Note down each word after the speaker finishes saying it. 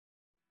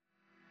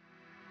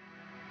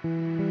Hello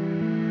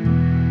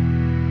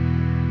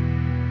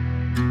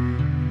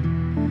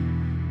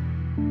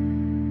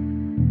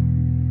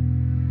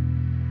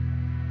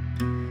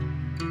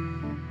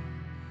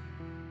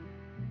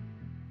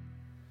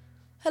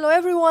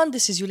everyone,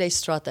 this is Yulei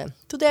Strate.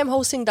 Today I'm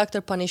hosting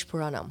Dr. Phanish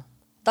Puranam.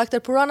 Dr.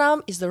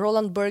 Puranam is the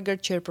Roland Berger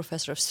Chair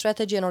Professor of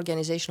Strategy and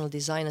Organizational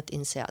Design at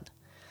INSEAD.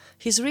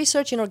 His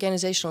research in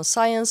organizational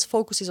science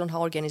focuses on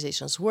how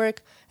organizations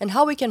work and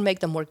how we can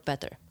make them work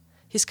better.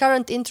 His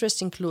current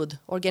interests include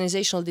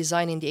organizational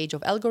design in the age of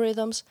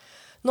algorithms,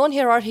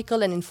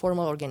 non-hierarchical and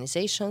informal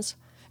organizations,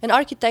 and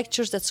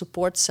architectures that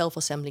support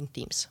self-assembling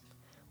teams.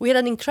 We had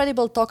an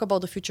incredible talk about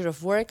the future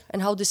of work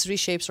and how this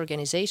reshapes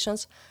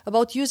organizations,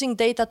 about using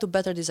data to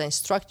better design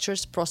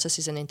structures,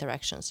 processes, and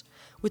interactions.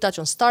 We touch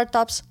on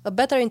startups, a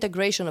better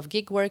integration of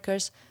gig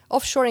workers,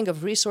 offshoring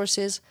of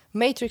resources,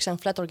 matrix and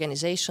flat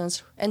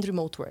organizations, and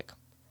remote work.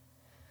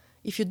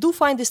 If you do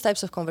find these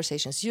types of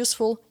conversations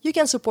useful, you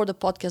can support the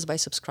podcast by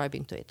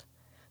subscribing to it.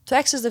 To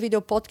access the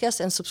video podcast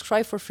and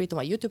subscribe for free to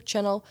my YouTube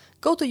channel,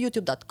 go to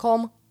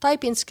youtube.com,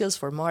 type in Skills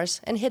for Mars,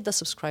 and hit the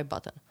subscribe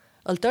button.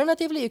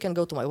 Alternatively, you can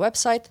go to my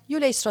website,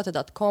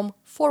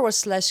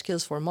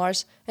 yuleistrate.com/Skills for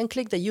Mars, and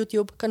click the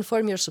YouTube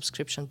Confirm Your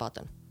Subscription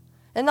button.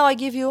 And now I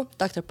give you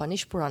Dr.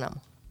 Phanish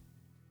Puranam.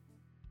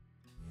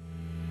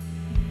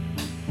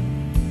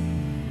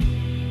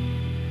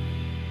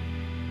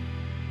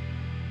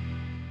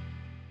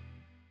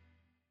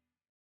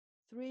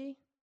 Three,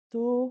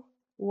 two,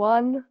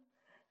 one.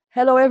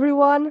 Hello,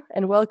 everyone,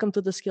 and welcome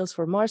to the Skills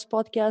for Mars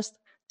podcast.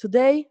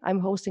 Today, I'm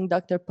hosting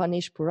Dr.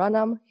 Phanish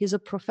Puranam. He's a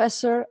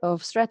professor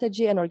of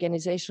strategy and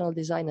organizational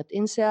design at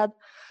INSEAD.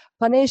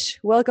 Phanish,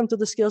 welcome to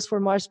the Skills for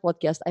Mars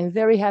podcast. I'm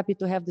very happy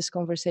to have this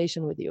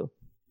conversation with you.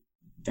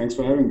 Thanks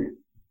for having me.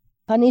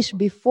 Phanish,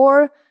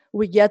 before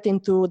we get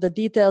into the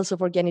details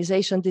of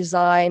organization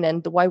design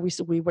and why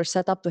we were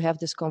set up to have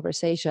this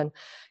conversation,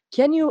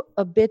 can you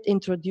a bit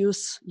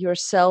introduce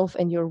yourself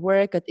and your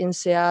work at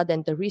INSEAD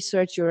and the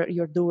research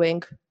you're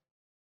doing?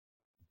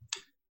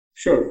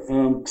 Sure.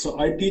 So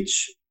I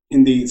teach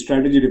in the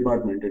strategy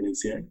department at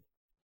INSEAD,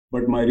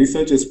 but my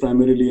research is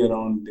primarily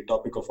around the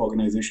topic of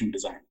organization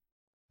design.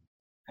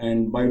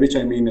 And by which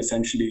I mean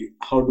essentially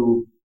how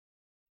do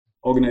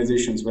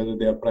organizations, whether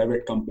they are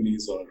private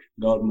companies or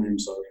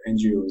governments or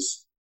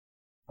NGOs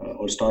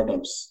or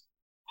startups,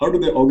 how do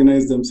they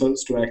organize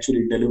themselves to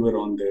actually deliver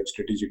on their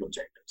strategic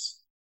objectives?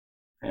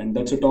 And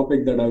that's a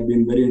topic that I've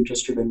been very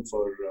interested in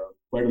for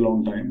quite a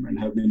long time and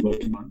have been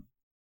working on.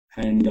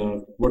 And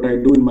what I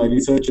do in my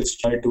research is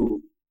try to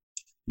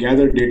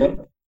gather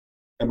data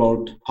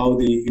about how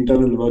the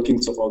internal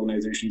workings of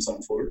organizations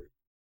unfold.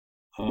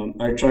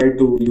 I try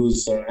to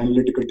use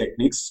analytical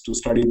techniques to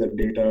study the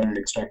data and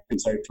extract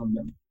insight from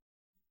them.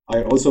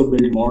 I also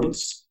build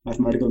models,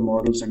 mathematical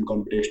models and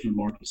computational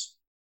models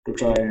to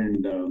try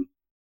and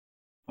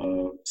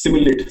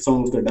simulate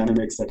some of the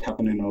dynamics that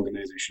happen in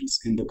organizations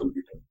in the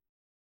computer.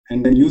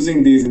 And then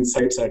using these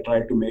insights, I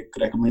try to make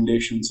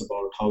recommendations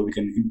about how we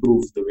can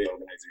improve the way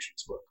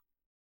organizations work.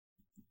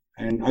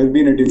 And I've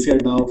been at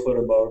INSEAD now for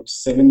about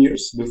 7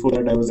 years. Before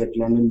that, I was at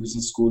London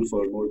Business School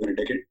for more than a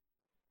decade.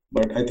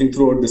 But I think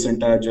throughout this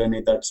entire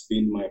journey, that's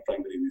been my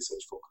primary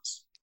research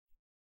focus.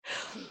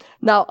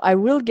 Now, I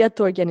will get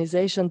to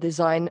organization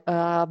design,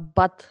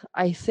 but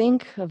I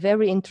think a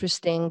very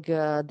interesting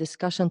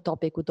discussion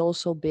topic would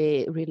also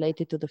be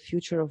related to the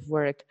future of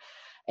work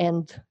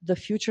and the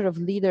future of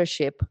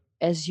leadership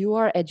as you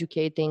are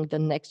educating the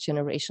next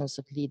generations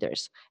of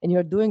leaders. And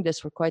you're doing this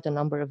for quite a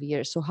number of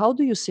years. So how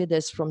do you see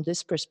this from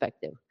this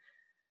perspective?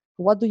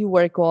 What do you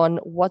work on?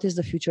 What does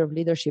the future of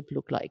leadership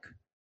look like?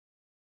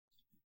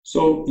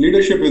 So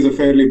leadership is a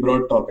fairly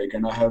broad topic,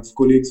 and I have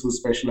colleagues who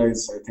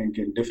specialize, I think,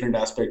 in different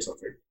aspects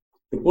of it.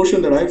 The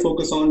portion that I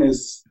focus on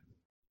is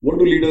what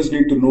do leaders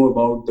need to know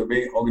about the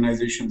way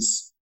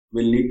organizations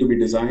will need to be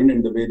designed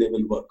and the way they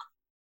will work.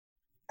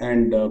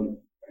 And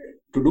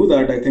to do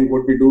that, I think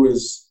what we do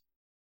is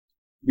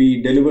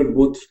we deliver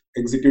both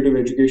executive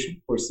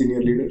education for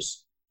senior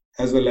leaders,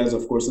 as well as,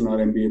 of course, in our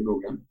MBA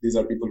program. These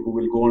are people who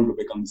will go on to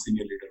become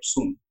senior leaders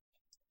soon.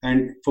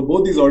 And for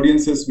both these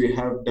audiences, we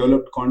have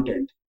developed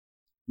content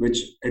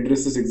which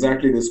addresses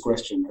exactly this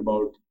question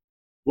about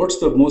what's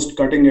the most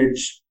cutting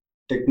edge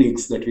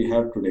techniques that we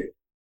have today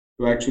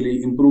to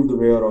actually improve the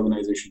way our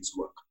organizations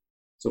work.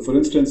 So for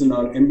instance, in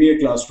our MBA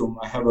classroom,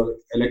 I have an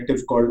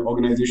elective called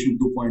Organization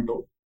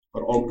 2.0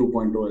 or Org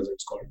 2.0 as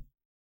it's called.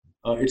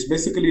 It's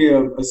basically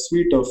a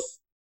suite of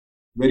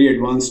very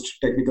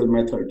advanced technical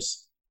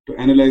methods to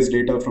analyze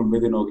data from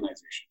within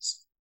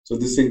organizations. So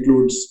this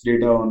includes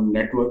data on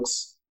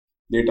networks,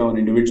 data on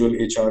individual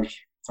HR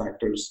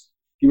factors,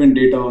 even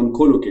data on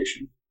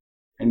co-location.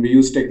 And we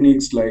use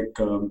techniques like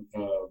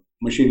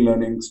machine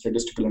learning,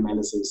 statistical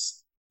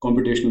analysis,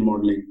 computational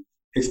modeling,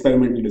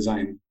 experimental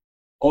design,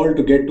 all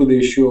to get to the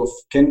issue of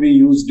can we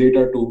use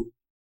data to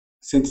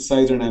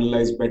synthesize and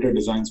analyze better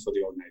designs for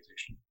the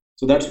organization.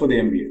 So that's for the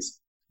MBAs.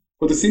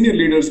 For the senior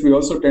leaders, we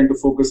also tend to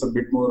focus a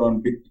bit more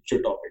on big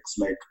picture topics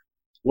like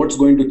what's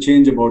going to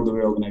change about the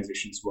way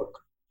organizations work.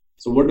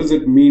 So what does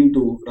it mean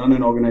to run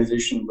an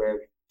organization where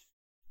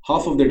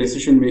half of the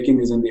decision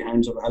making is in the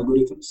hands of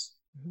algorithms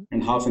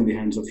and half in the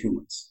hands of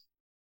humans,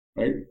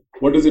 right?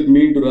 What does it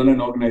mean to run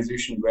an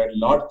organization where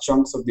large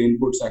chunks of the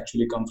inputs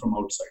actually come from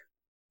outside,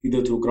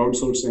 either through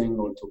crowdsourcing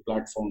or through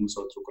platforms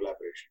or through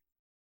collaboration?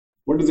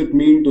 What does it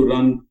mean to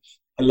run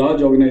a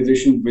large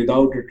organization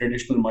without a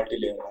traditional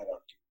multi-layer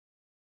hierarchy?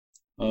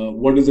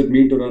 What does it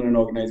mean to run an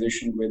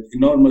organization with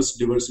enormous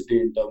diversity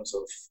in terms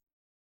of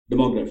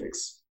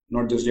demographics,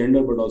 not just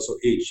gender, but also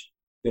age?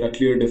 There are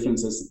clear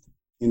differences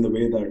in the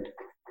way that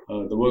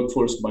the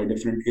workforce by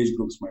different age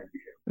groups might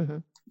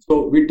behave.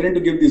 So we tend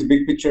to give these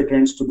big picture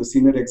trends to the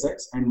senior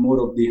execs and more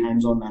of the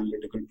hands-on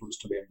analytical tools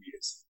to the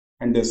MBAs.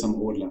 And there's some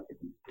overlap.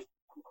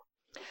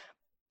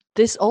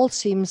 This all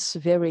seems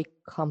very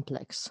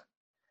complex.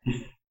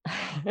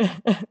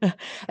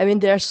 I mean,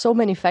 there are so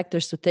many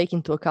factors to take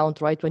into account,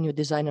 right, when you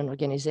design an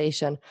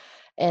organization.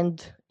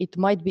 And it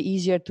might be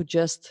easier to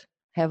just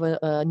have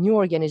a new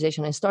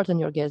organization and start a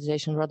new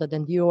organization rather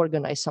than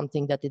reorganize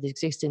something that it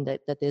exists in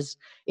that is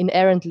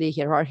inherently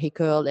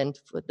hierarchical and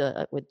with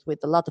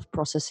a lot of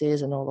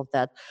processes and all of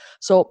that.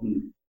 So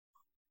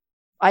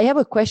I have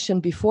a question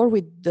before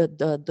we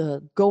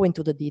go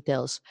into the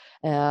details.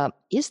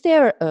 Is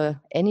there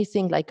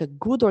anything like a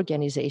good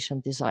organization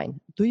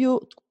design?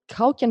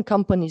 How can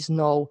companies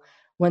know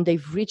when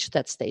they've reached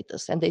that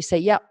status and they say,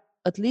 yeah,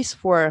 at least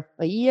for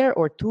a year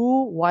or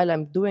two, while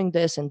I'm doing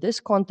this in this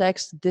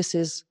context, this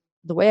is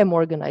the way I'm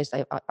organized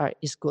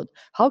is good?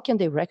 How can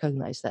they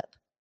recognize that?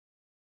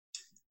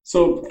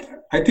 So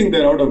I think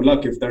they're out of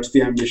luck if that's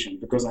the ambition,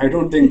 because I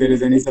don't think there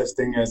is any such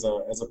thing as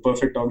a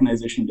perfect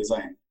organization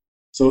design.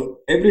 So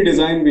every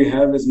design we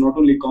have is not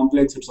only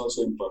complex, it's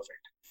also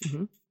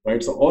imperfect,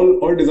 right? So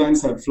all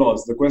designs have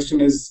flaws. The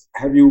question is,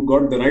 have you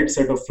got the right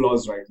set of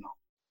flaws right now?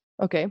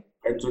 Okay.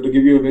 Right. So to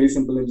give you a very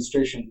simple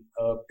illustration,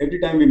 every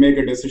time we make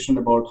a decision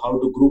about how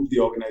to group the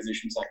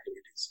organization's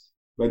activities,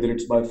 whether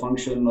it's by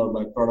function or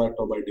by product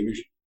or by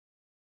division.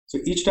 So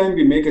each time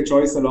we make a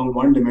choice along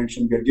one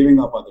dimension, we are giving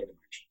up other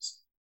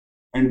dimensions.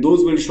 And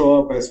those will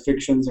show up as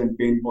frictions and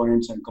pain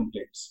points and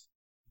complaints.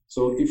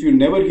 So if you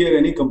never hear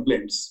any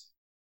complaints,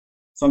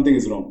 something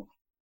is wrong.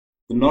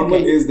 The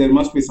normal is there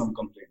must be some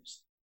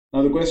complaints.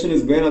 Now the question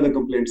is, where are the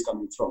complaints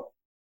coming from?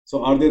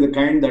 So are they the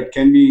kind that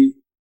can be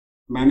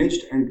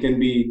managed and can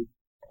be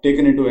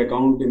taken into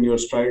account in your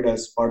stride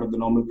as part of the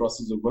normal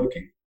process of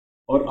working?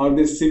 Or are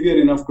they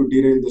severe enough to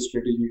derail the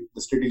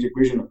strategic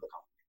vision of the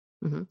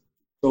company?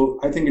 So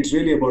I think it's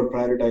really about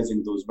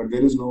prioritizing those, but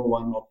there is no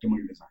one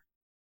optimal design.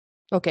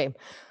 Okay.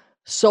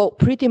 So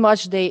pretty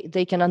much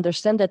they can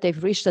understand that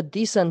they've reached a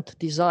decent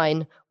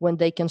design when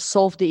they can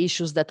solve the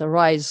issues that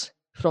arise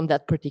from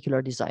that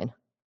particular design.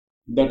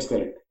 That's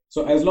correct.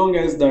 So as long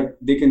as that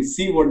they can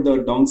see what the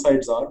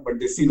downsides are, but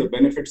they see the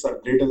benefits are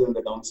greater than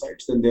the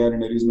downsides, then they are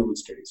in a reasonable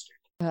steady state.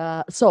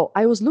 So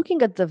I was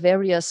looking at the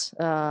various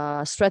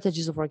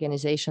strategies of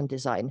organization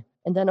design.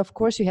 And then, of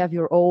course, you have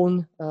your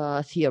own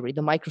theory,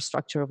 the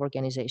microstructure of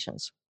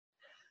organizations.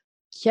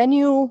 Can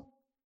you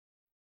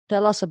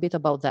tell us a bit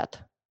about that?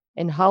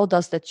 And how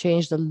does that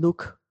change the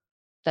look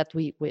that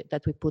we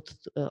put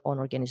on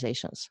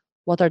organizations?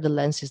 What are the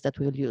lenses that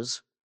we'll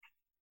use?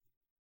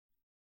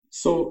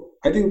 So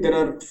I think there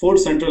are 4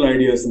 central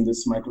ideas in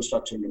this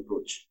microstructural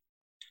approach.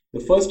 The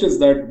first is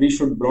that we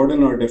should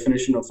broaden our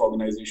definition of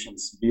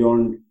organizations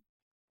beyond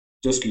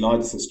just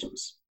large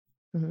systems.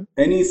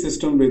 Any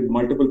system with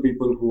multiple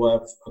people who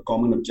have a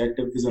common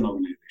objective is an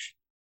organization.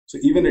 So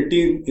even a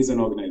team is an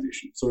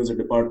organization. So is a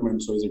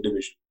department, so is a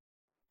division.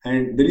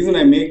 And the reason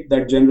I make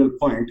that general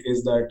point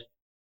is that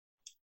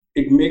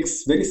it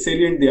makes very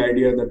salient the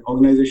idea that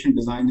organization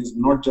design is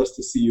not just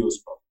the CEO's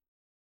problem,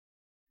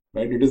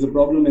 right? It is a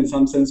problem in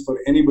some sense for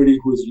anybody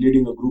who is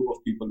leading a group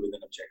of people with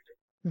an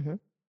objective.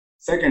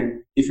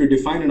 Second, if you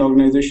define an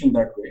organization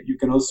that way, you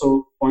can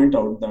also point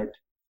out that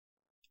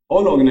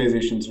all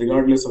organizations,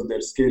 regardless of their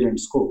scale and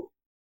scope,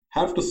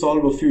 have to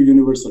solve a few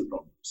universal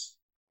problems.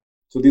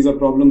 So these are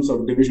problems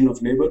of division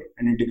of labor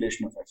and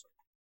integration of effort.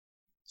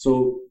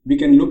 So we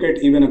can look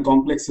at even a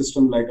complex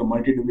system like a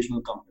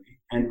multi-divisional company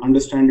and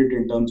understand it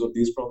in terms of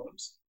these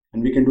problems.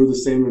 And we can do the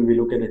same when we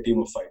look at a team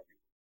of 5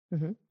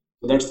 people.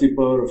 So that's the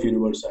power of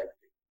universality.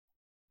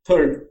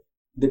 Third,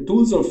 the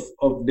tools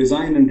of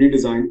design and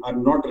redesign are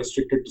not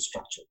restricted to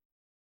structure.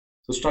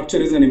 So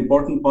structure is an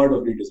important part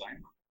of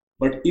redesign,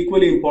 but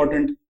equally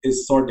important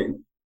is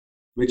sorting,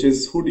 which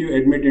is who do you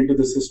admit into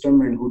the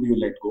system and who do you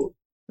let go?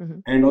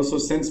 And also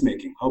sense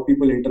making, how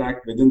people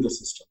interact within the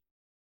system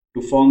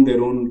to form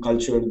their own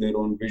culture, their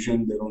own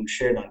vision, their own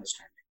shared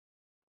understanding.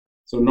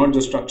 So not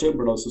just structure,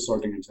 but also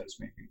sorting and sense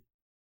making.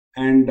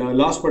 And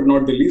last but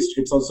not the least,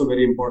 it's also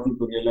very important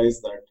to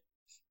realize that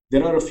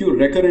there are a few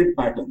recurrent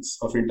patterns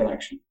of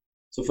interaction.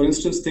 So for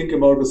instance, think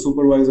about a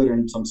supervisor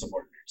and some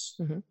subordinates.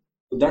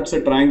 So that's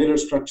a triangular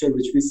structure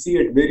which we see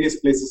at various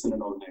places in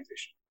an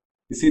organization.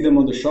 We see them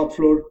on the shop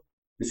floor,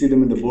 we see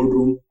them in the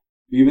boardroom,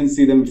 we even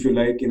see them, if you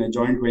like, in a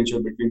joint venture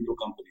between 2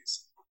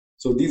 companies.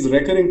 So these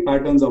recurring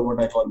patterns are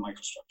what I call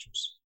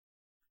microstructures.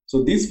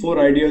 So these four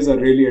ideas are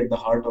really at the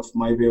heart of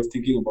my way of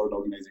thinking about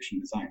organization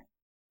design,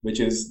 which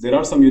is there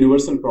are some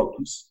universal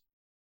problems.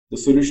 The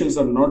solutions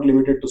are not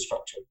limited to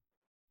structure,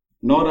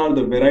 nor are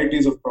the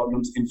varieties of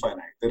problems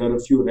infinite. There are a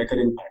few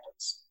recurring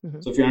patterns.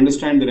 So if you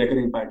understand the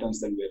recurring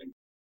patterns, then we're in.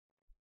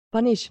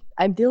 Phanish,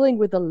 I'm dealing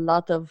with a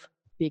lot of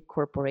big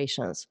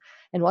corporations.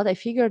 And what I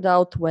figured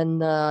out when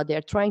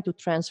they're trying to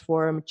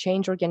transform,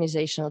 change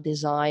organizational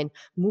design,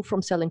 move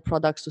from selling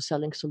products to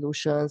selling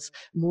solutions,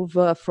 move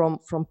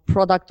from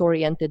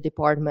product-oriented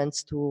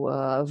departments to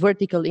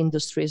vertical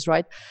industries,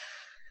 right?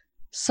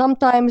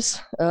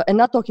 Sometimes, and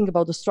not talking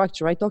about the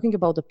structure, right? Talking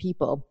about the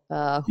people,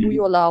 who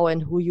you allow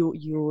and who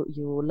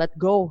you let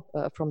go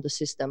from the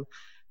system.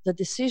 The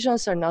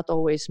decisions are not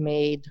always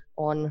made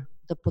on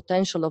the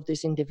potential of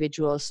these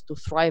individuals to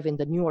thrive in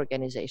the new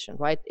organization,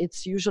 right?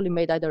 It's usually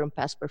made either on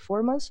past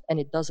performance,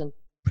 and it doesn't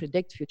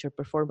predict future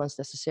performance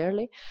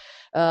necessarily.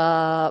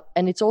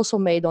 And it's also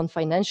made on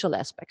financial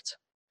aspects.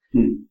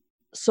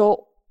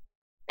 So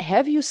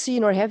have you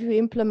seen or have you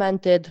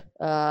implemented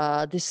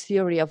this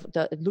theory of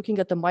looking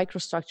at the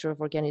microstructure of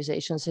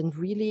organizations and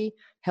really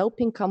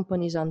helping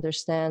companies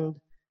understand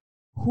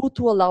who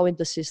to allow in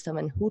the system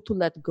and who to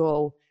let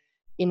go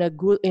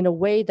in a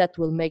way that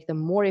will make them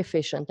more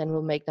efficient and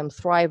will make them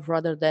thrive,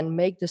 rather than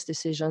make these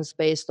decisions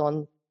based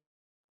on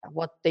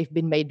what they've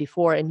been made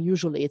before, and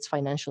usually it's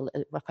financial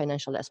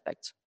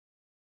aspects?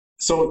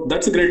 So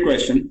that's a great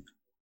question.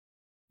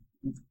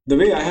 The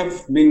way I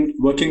have been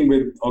working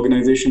with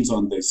organizations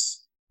on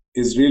this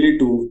is really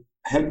to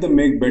help them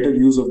make better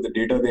use of the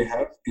data they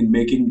have in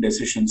making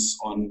decisions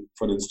on,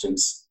 for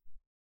instance,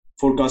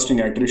 forecasting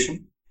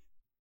attrition,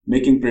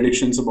 making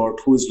predictions about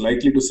who is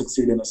likely to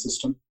succeed in a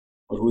system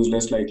or who is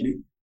less likely,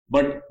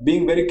 but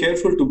being very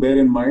careful to bear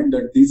in mind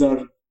that these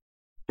are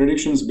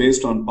predictions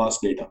based on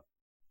past data,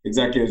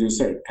 exactly as you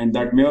said, and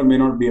that may or may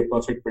not be a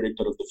perfect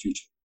predictor of the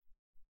future.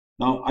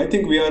 Now, I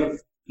think we are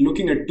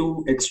looking at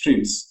two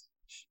extremes,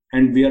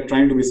 and we are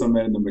trying to be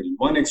somewhere in the middle.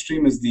 One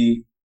extreme is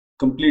the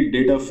complete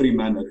data-free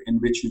manner in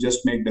which you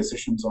just make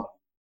decisions on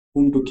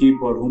whom to keep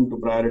or whom to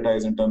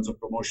prioritize in terms of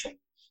promotion,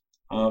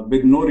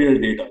 with no real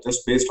data,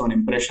 just based on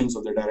impressions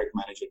of the direct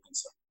manager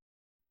concerned.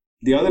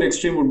 The other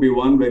extreme would be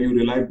one where you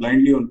rely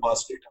blindly on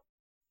past data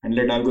and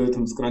let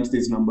algorithms crunch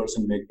these numbers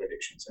and make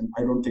predictions. And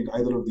I don't think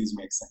either of these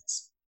makes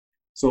sense.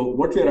 So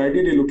what we are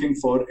ideally looking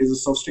for is a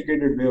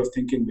sophisticated way of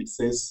thinking which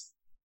says,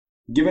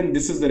 given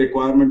this is the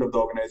requirement of the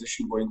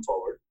organization going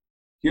forward,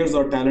 here's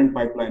our talent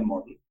pipeline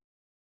model.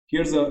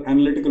 Here's an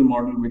analytical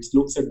model which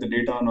looks at the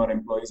data on our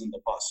employees in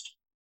the past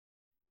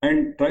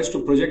and tries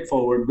to project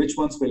forward which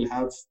ones will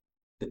have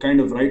the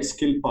kind of right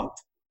skill path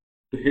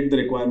to hit the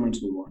requirements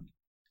we want.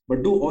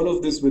 But do all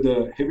of this with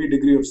a heavy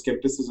degree of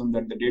skepticism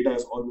that the data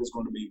is always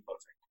going to be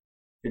imperfect.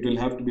 It will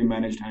have to be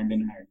managed hand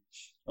in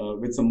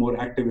hand with some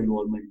more active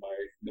involvement by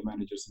the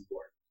managers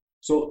involved.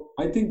 So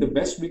I think the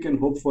best we can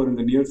hope for in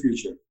the near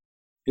future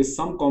is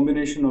some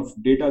combination of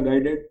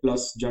data-guided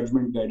plus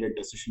judgment-guided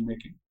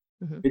decision-making.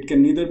 It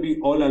can neither be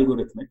all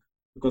algorithmic,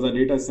 because our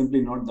data is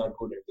simply not that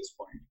good at this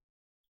point.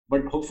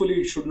 But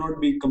hopefully it should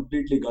not be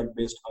completely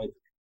gut-based either,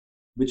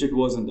 which it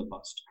was in the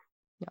past.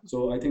 Yeah.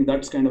 So I think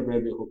that's kind of where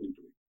we're hoping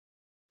to be.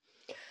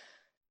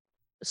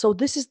 So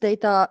this is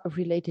data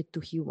related to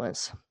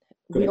humans.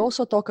 Correct. We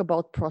also talk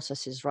about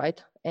processes,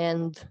 right?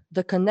 And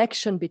the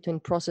connection between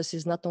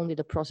processes, not only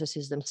the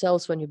processes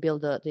themselves when you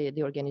build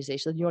the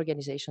organization, the new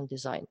organization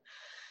design.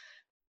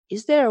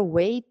 Is there a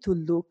way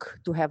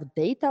to have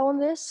data on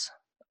this?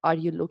 Are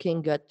you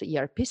looking at the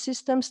ERP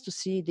systems to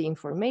see the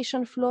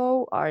information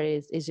flow? Or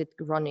is it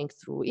running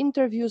through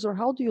interviews? Or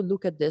how do you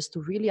look at this to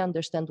really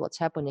understand what's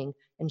happening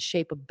and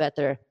shape a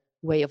better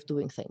way of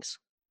doing things?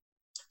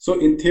 So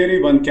in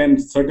theory, one can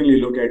certainly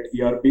look at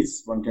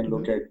ERPs. One can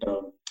look at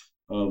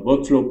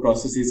workflow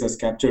processes as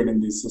captured in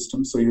these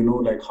systems. So you know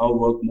like how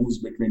work moves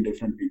between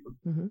different people.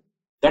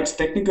 That's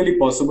technically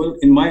possible.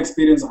 In my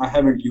experience, I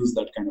haven't used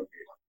that kind of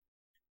data,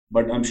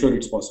 but I'm sure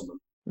it's possible.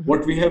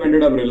 What we have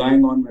ended up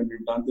relying on when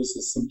we've done this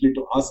is simply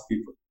to ask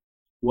people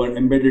who are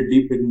embedded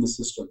deep within the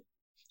system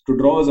to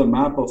draw us a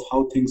map of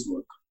how things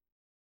work.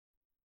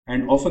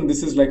 And often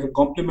this is like a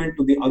complement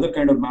to the other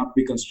kind of map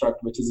we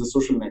construct, which is a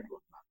social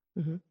network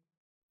map.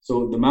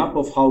 So the map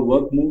of how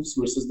work moves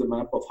versus the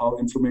map of how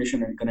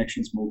information and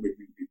connections move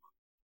between people.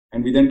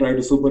 And we then try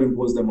to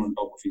superimpose them on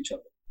top of each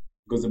other.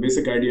 Because the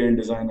basic idea in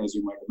design, as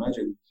you might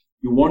imagine,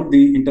 you want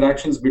the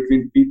interactions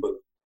between people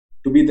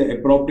to be the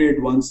appropriate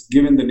ones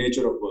given the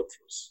nature of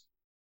workflows.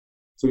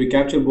 So we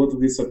capture both of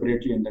these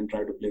separately and then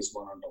try to place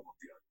one on top of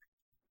the other.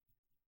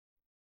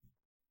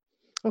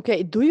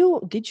 Okay,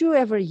 did you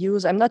ever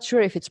use, I'm not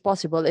sure if it's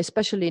possible,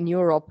 especially in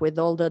Europe with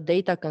all the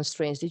data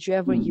constraints, did you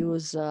ever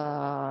use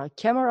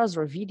cameras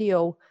or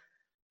video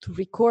to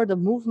record the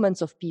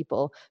movements of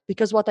people?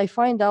 Because what I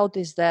find out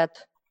is that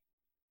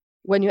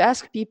when you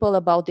ask people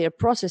about their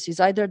processes,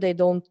 either they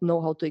don't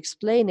know how to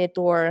explain it,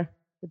 or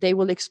they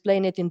will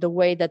explain it in the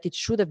way that it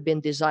should have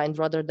been designed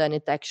rather than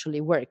it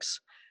actually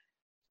works.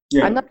 I'm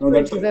Yeah, not no, sure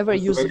if you've ever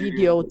that's a used very real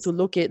video case. to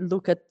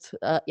look at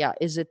yeah,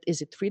 is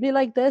it really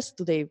like this?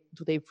 Do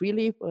they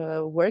really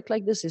work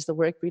like this? Is the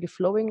work really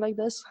flowing like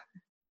this?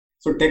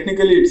 So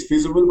technically it's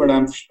feasible, but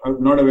I'm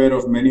not aware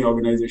of many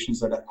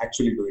organizations that are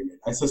actually doing it.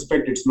 I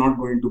suspect it's not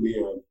going to be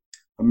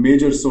a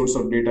major source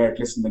of data, at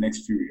least in the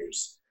next few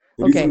years.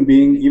 The Okay. reason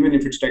being, even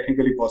if it's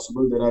technically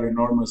possible, there are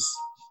enormous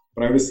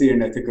privacy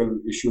and ethical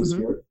issues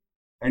here.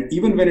 And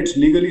even when it's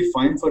legally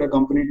fine for a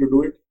company to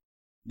do it,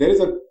 there is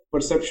a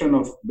perception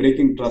of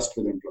breaking trust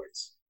with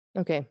employees,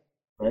 Okay.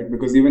 right?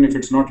 Because even if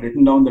it's not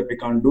written down that they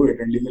can't do it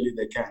and legally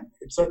they can,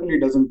 it certainly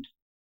doesn't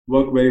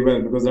work very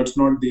well because that's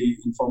not the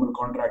informal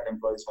contract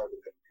employees have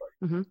with their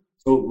employee.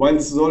 So while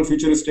this is all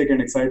futuristic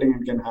and exciting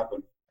and can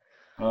happen,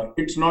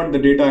 it's not the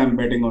data I'm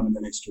betting on in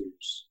the next 2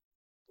 years.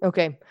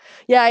 Okay.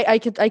 Yeah,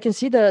 I can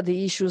see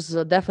the issues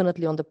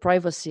definitely on the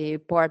privacy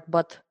part,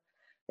 but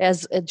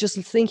as just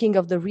thinking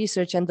of the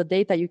research and the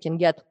data you can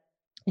get,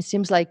 it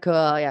seems like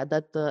yeah,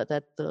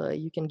 that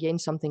you can gain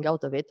something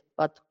out of it.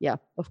 But yeah,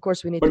 of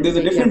course we need But to there's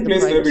a take care of different the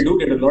place where we privacy. do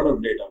get a lot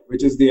of data,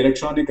 which is the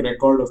electronic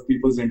record of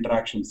people's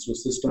interactions through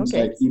systems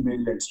Okay. like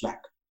email and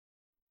Slack.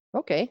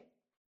 Okay.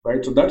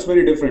 Right, so that's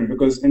very different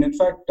because, and in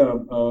fact,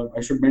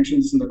 I should mention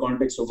this in the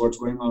context of what's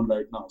going on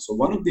right now. So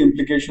one of the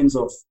implications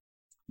of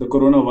the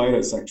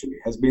coronavirus actually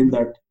has been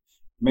that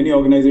many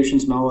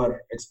organizations now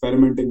are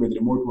experimenting with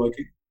remote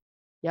working.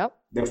 Yep.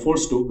 They're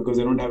forced to because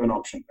they don't have an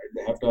option, right?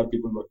 They have to have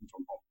people working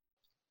from home.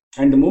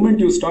 And the moment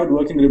you start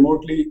working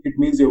remotely, it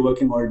means you're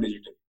working all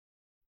digital.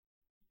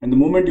 And the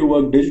moment you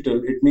work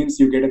digital, it means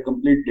you get a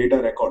complete data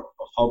record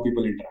of how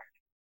people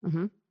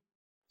interact.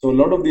 So a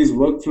lot of these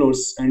workflows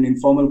and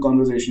informal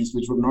conversations,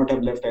 which would not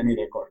have left any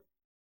record,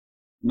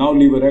 now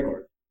leave a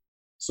record.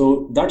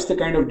 So that's the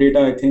kind of data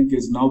I think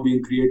is now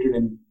being created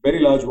in very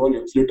large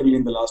volumes, literally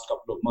in the last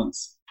couple of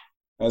months,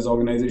 as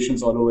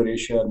organizations all over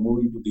Asia are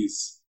moving to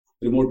these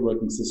remote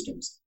working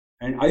systems.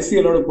 And I see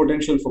a lot of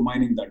potential for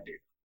mining that data.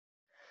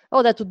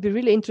 Oh, that would be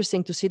really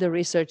interesting to see the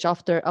research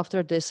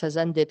after this has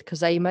ended,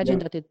 because I imagine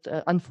that it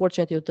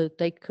unfortunately it will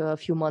take a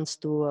few months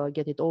to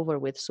get it over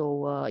with.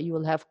 So you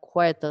will have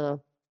quite a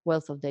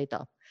wealth of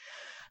data.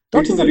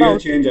 Which is Talking a real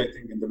about, change, I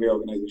think, in the way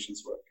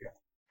organizations work. Yeah.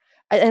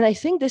 and I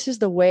think this is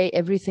the way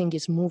everything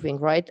is moving,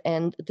 right?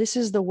 And this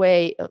is the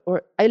way,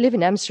 or I live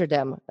in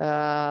Amsterdam,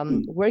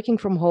 working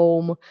from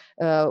home,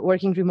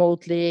 working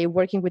remotely,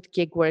 working with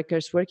gig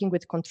workers, working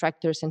with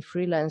contractors and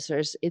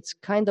freelancers. It's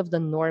kind of the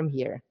norm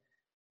here,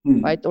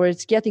 right? Or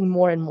it's getting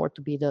more and more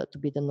to be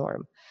the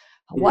norm.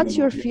 What's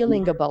your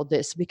feeling about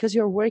this? Because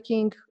you're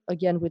working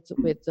again with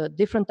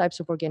different types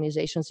of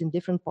organizations in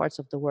different parts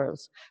of the world.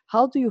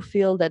 How do you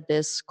feel that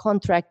this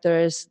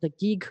contractors, the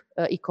gig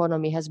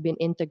economy has been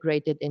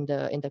integrated in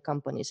the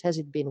companies? Has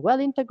it been well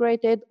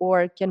integrated,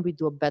 or can we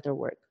do a better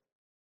work?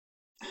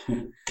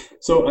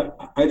 So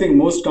I think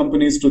most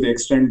companies, to the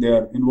extent they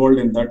are involved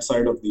in that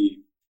side of the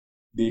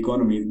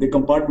economy, they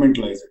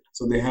compartmentalize it.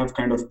 So they have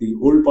kind of the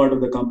old part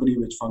of the company,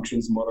 which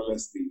functions more or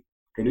less the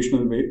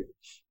traditional way.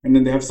 And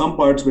then they have some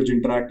parts which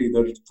interact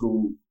either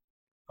through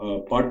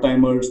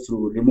part-timers,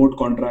 through remote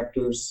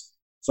contractors.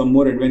 Some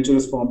more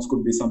adventurous forms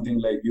could be something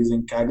like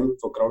using Kaggle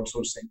for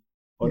crowdsourcing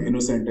or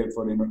Innocentive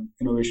for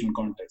innovation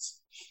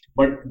contests.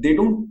 But they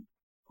don't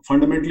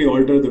fundamentally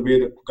alter the way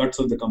the guts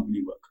of the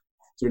company work.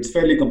 So it's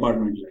fairly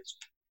compartmentalized.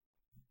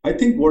 I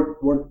think what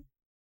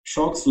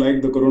shocks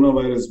like the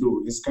coronavirus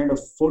do is kind of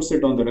force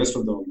it on the rest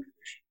of the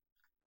organization,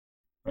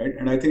 right?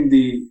 And I think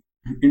the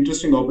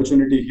interesting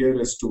opportunity here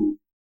is to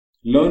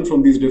learn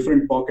from these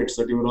different pockets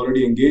that you were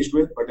already engaged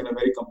with, but in a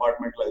very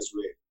compartmentalized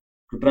way,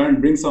 to try and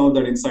bring some of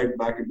that insight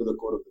back into the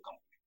core of the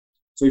company.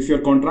 So if your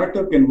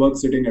contractor can work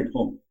sitting at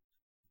home,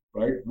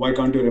 right, why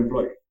can't your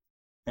employee?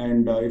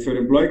 And if your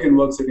employee can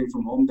work sitting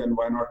from home, then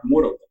why not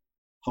more of them?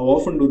 How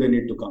often do they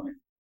need to come in?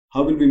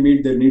 How will we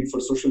meet their need for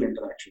social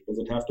interaction? Does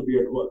it have to be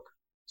at work?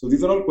 So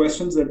these are all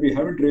questions that we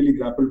haven't really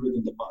grappled with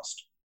in the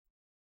past.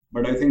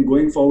 But I think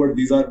going forward,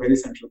 these are very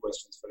central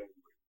questions for everybody.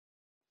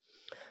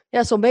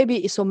 Yeah, so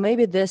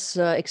maybe this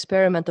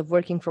experiment of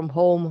working from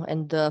home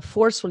and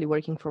forcefully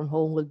working from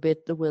home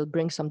will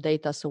bring some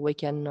data so we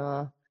can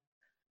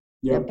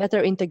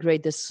better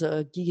integrate this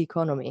gig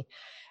economy.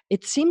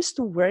 It seems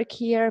to work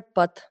here,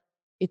 but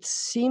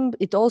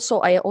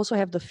I also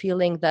have the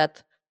feeling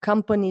that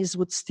companies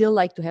would still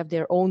like to have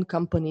their own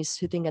companies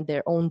sitting at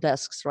their own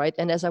desks, right?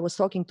 And as I was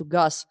talking to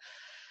Gus,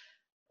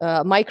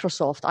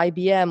 Microsoft,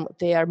 IBM,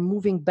 they are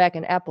moving back,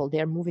 and Apple, they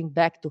are moving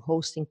back to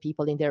hosting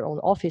people in their own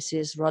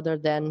offices rather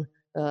than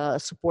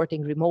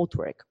supporting remote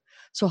work.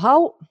 So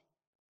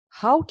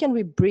how can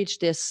we bridge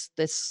this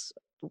the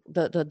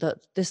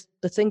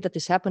thing that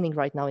is happening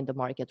right now in the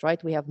market,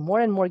 right? We have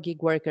more and more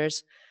gig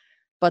workers,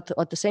 but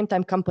at the same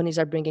time, companies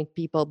are bringing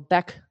people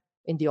back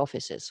in the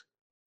offices.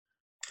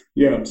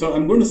 Yeah, so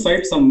I'm going to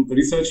cite some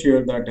research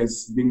here that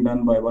is being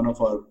done by one of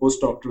our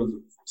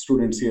postdoctoral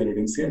students here at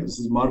INSEAD. This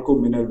is Marco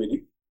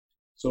Minervini.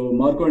 So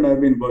Marco and I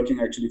have been working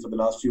actually for the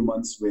last few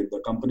months with a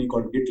company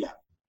called GitLab.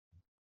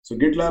 So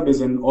GitLab is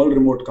an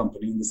all-remote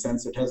company in the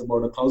sense it has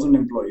about 1,000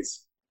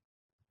 employees.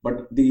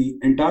 but the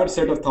entire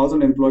set of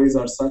 1,000 employees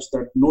are such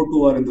that no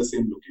two are in the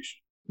same location.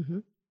 Mm-hmm.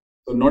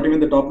 So not even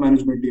the top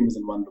management team is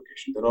in one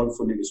location. They're all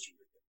fully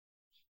distributed.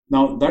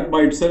 Now, that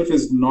by itself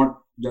is not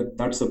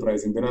that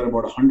surprising. There are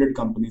about 100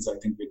 companies, I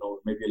think we know,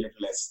 maybe a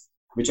little less,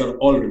 which are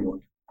all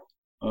remote.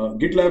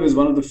 GitLab is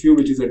one of the few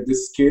which is at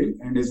this scale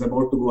and is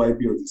about to go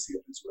IPO this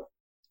year as well.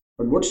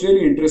 But what's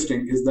really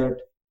interesting is that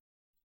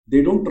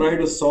they don't try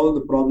to solve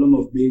the problem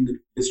of being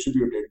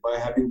distributed by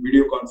having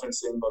video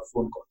conferencing or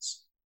phone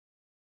calls.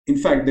 In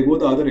fact, they go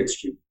the other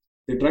extreme.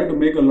 They try to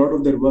make a lot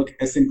of their work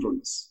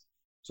asynchronous.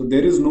 So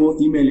there is no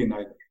emailing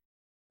either.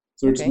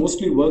 So it's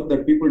mostly work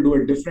that people do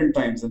at different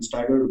times in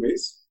staggered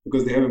ways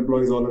because they have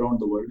employees all around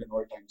the world in all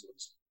time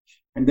zones.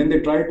 And then they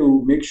try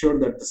to make sure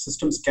that the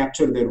systems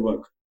capture their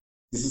work.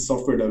 This is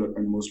software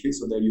development mostly,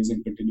 so they're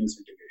using continuous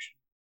integration.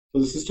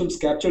 So the systems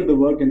capture the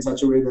work in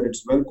such a way that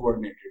it's well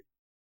coordinated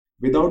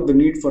without the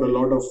need for a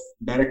lot of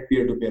direct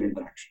peer-to-peer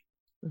interaction.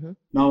 Mm-hmm.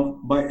 Now,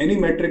 by any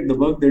metric, the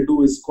work they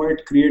do is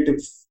quite creative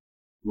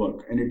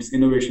work and it's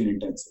innovation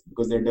intensive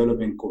because they're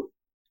developing code.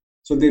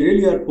 So they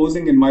really are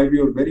posing, in my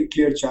view, a very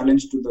clear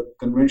challenge to the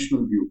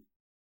conventional view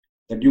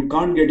that you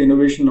can't get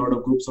innovation out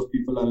of groups of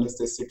people unless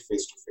they sit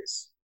face to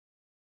face.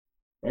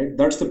 Right?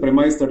 That's the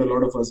premise that a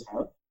lot of us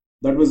have.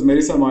 That was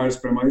Marissa Mayer's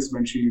premise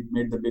when she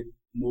made the big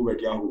move at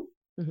Yahoo,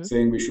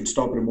 saying we should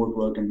stop remote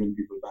work and bring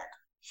people back.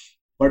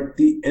 But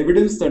the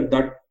evidence that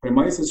that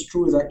premise is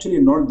true is actually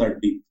not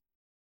that deep.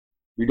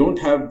 We don't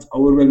have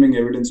overwhelming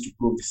evidence to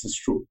prove this is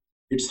true.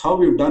 It's how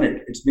we've done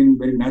it. It's been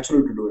very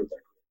natural to do it that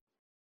way.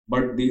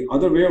 But the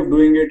other way of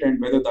doing it and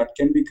whether that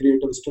can be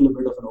creative is still a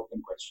bit of an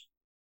open question.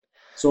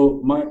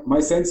 So my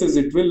sense is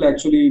it will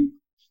actually,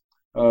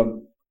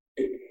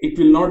 it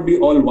will not be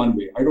all one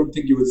way. I don't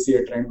think you will see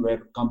a trend where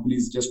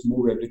companies just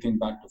move everything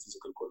back to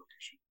physical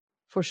co-location.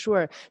 For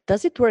sure.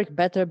 Does it work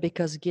better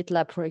because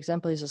GitLab, for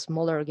example, is a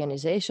smaller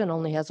organization,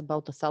 only has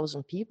about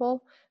 1,000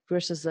 people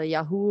versus a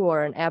Yahoo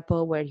or an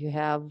Apple where you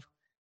have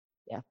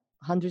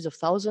hundreds of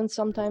thousands,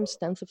 sometimes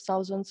tens of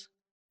thousands?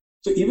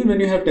 So even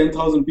when you have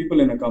 10,000 people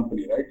in a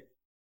company, right,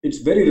 it's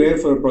very rare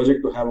for a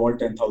project to have all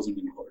 10,000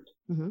 involved.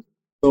 Mm-hmm.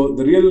 So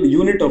the real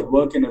unit of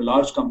work in a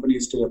large company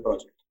is still a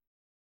project.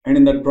 And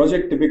in that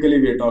project,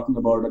 typically we are talking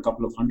about a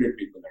couple of hundred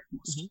people at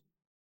most.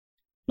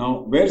 Mm-hmm.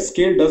 Now, where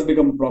scale does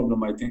become a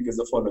problem, I think, is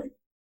the following.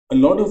 A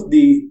lot of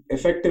the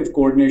effective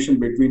coordination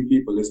between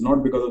people is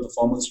not because of the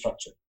formal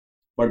structure,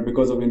 but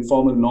because of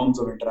informal norms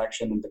of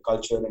interaction and the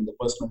culture and the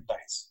personal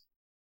ties.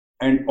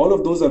 And all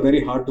of those are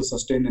very hard to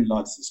sustain in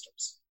large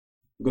systems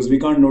because we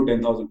can't know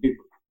 10,000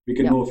 people. We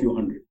can know a few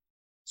hundred.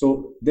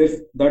 So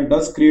that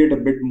does create a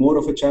bit more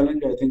of a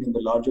challenge, I think, in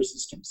the larger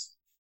systems,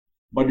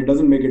 but it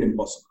doesn't make it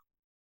impossible.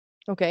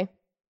 Okay.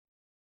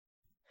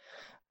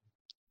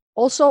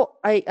 Also,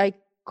 I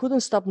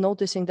couldn't stop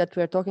noticing that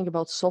we're talking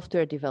about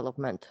software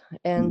development.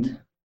 And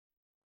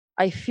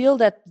I feel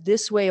that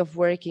this way of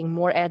working,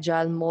 more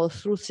agile, more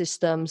through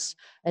systems,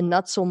 and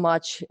not so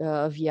much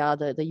via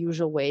the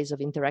usual ways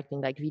of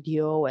interacting like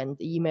video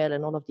and email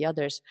and all of the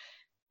others,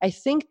 I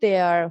think they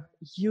are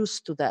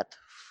used to that.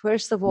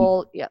 First of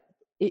all,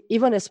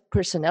 even as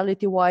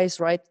personality-wise,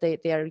 right, they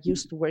are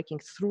used to working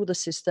through the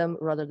system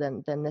rather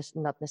than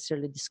not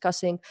necessarily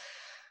discussing.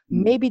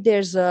 Maybe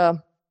there's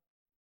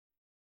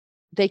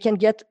they can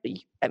get,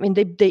 I mean,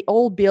 they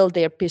all build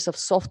their piece of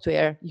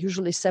software,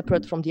 usually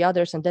separate from the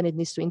others, and then it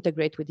needs to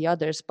integrate with the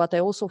others. But I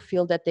also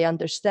feel that they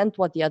understand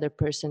what the other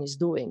person is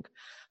doing.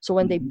 So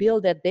when they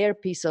build their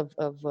piece of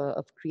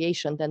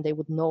creation, then they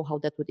would know how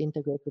that would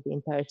integrate with the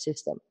entire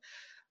system.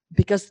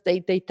 Because they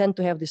tend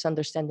to have this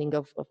understanding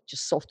of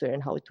just software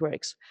and how it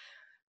works.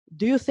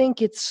 Do you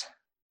think it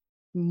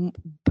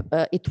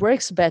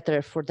works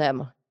better for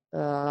them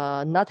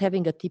not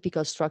having a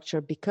typical structure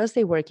because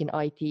they work in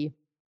IT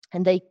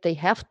and they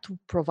have to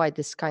provide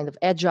this kind of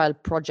agile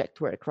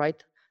project work,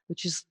 right?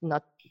 Which is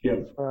not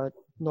for a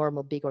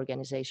normal big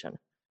organization.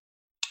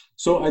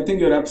 So I think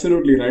you're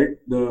absolutely right.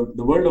 The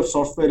world of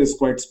software is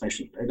quite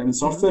special, right? I mean,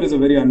 software is a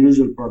very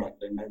unusual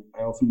product. And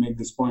I often make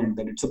this point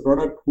that it's a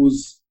product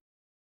whose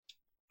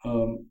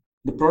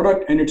the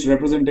product and its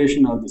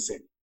representation are the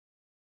same,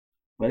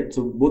 right?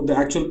 So both the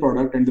actual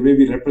product and the way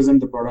we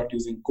represent the product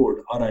using code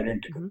are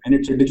identical, and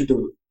it's a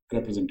digital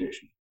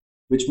representation,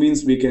 which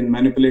means we can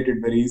manipulate it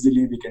very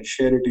easily, we can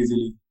share it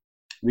easily,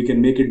 we can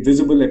make it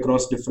visible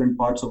across different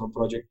parts of a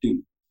project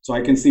team. So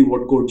I can see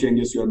what code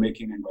changes you are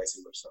making and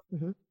vice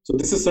versa. So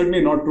this is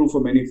certainly not true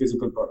for many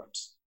physical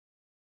products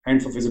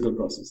and for physical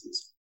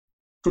processes.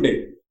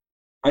 Today,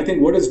 I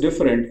think what is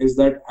different is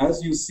that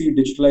as you see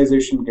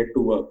digitalization get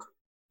to work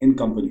in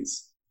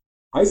companies,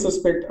 I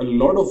suspect a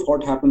lot of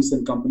what happens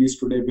in companies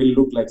today will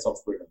look like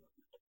software development.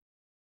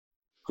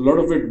 A lot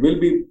of it will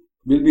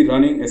be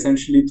running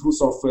essentially through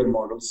software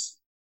models,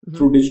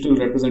 through digital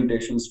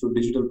representations, through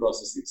digital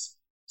processes,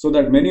 so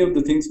that many of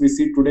the things we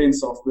see today in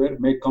software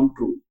may come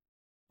true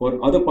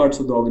for other parts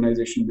of the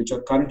organization which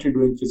are currently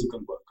doing physical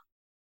work,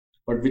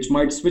 but which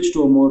might switch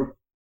to a more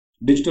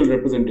digital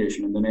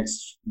representation in the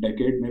next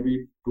decade,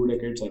 maybe 2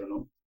 decades, I don't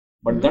know.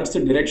 But that's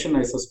the direction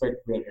I suspect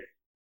we're heading.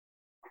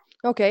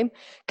 Okay,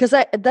 because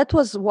that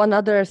was one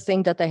other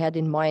thing that I had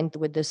in mind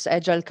with this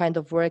agile kind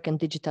of work and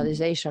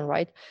digitalization,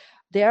 right?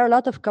 There are a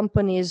lot of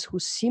companies who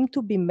seem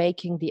to be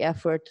making the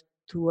effort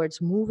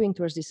towards moving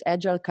towards this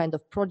agile kind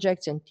of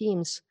projects and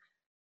teams,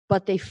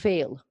 but they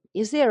fail.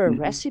 Is there a Mhm.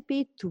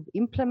 recipe to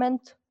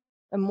implement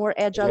a more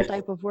agile Right.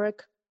 type of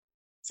work?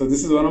 So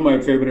this is one of my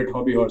favorite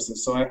hobby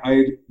horses. So I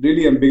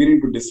really am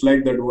beginning to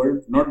dislike that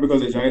word, not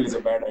because agile is a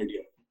bad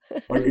idea,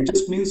 but it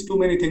just means too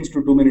many things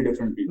to too many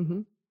different people,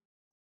 Hmm.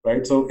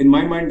 right? So in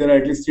my mind, there are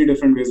at least three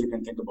different ways you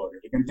can think about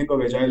it. You can think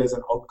of agile as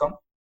an outcome,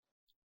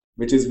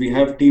 which is we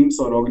have teams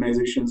or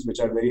organizations which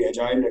are very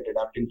agile at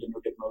adapting to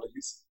new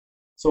technologies.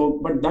 So,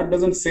 but that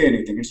doesn't say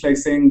anything. It's like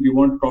saying we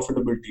want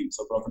profitable teams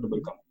or profitable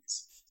companies.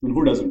 I mean,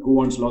 who doesn't? Who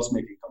wants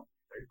loss-making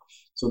companies, right?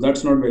 So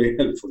that's not very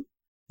helpful.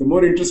 The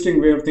more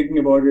interesting way of thinking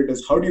about it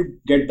is how do you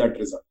get that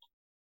result?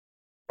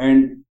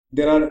 And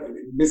there are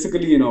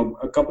basically,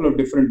 a couple of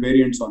different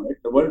variants on it.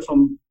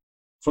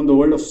 From the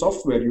world of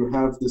software, you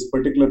have this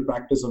particular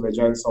practice of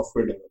agile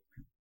software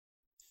development,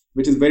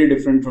 which is very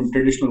different from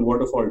traditional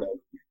waterfall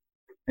development.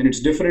 And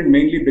it's different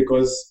mainly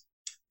because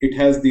it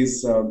has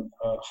these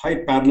high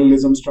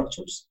parallelism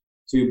structures.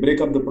 So you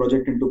break up the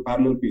project into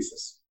parallel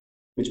pieces,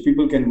 which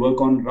people can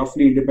work on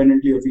roughly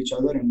independently of each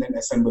other and then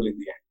assemble in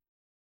the end.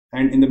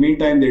 And in the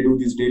meantime, they do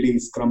these daily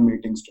scrum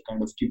meetings to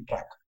kind of keep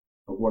track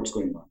of what's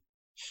going on.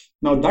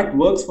 Now that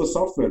works for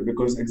software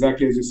because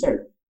exactly as you said,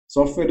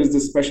 software is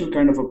this special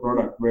kind of a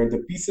product where the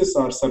pieces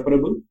are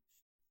separable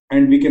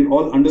and we can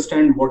all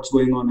understand what's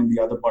going on in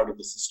the other part of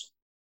the system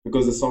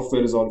because the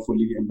software is all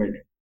fully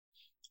embedded.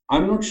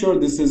 I'm not sure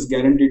this is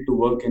guaranteed to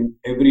work in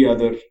every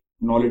other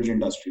knowledge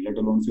industry, let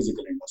alone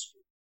physical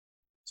industry.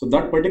 So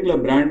that particular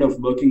brand of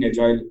working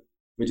agile,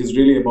 which is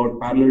really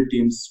about parallel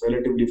teams,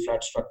 relatively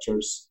flat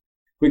structures,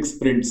 quick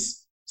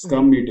sprints,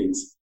 scrum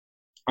meetings,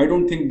 I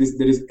don't think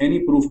there is any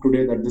proof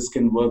today that this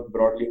can work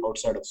broadly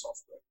outside of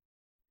software.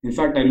 In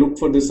fact, I looked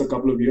for this a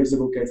couple of years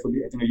ago carefully,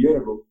 I think a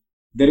year ago.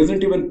 There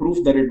isn't even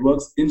proof that it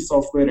works in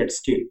software at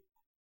scale.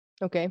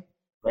 Okay.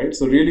 Right?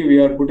 So really, we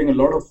are putting a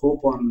lot of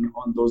hope on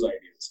those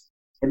ideas.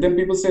 But then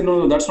people say,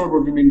 no, that's not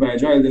what we mean by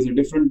agile. There's a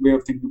different way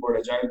of thinking about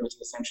agile, which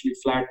is essentially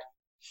flat,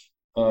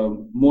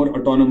 more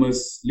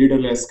autonomous,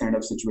 leaderless kind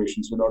of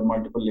situations without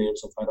multiple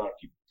layers of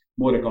hierarchy,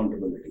 more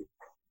accountability.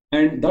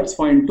 And that's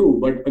fine too.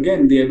 But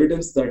again, the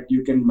evidence that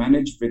you can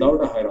manage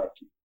without a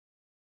hierarchy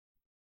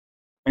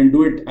and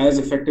do it as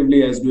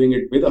effectively as doing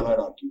it with a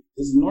hierarchy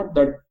is not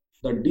that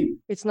deep.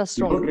 It's not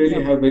We don't strong. really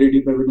Yeah. have very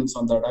deep evidence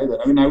on that either.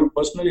 I mean, I would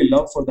personally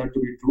love for that to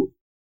be true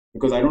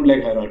because I don't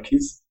like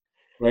hierarchies,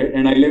 right?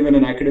 And I live in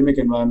an academic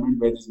environment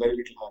where there's very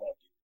little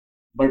hierarchy.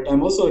 But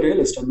I'm also a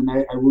realist. I mean,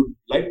 I would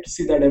like to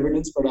see that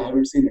evidence, but I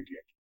haven't seen it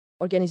yet.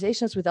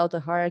 Organizations without a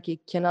hierarchy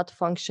cannot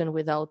function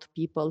without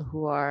people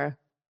who are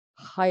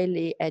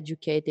highly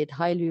educated,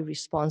 highly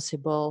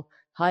responsible,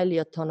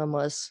 highly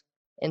autonomous,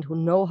 and who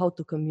know how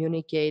to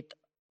communicate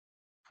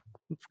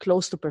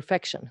close to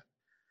perfection.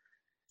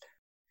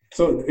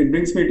 So it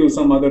brings me to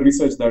some other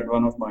research that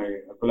one of my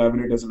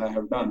collaborators and I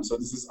have done. So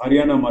this is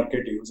Ariana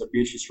Marchetti, who's a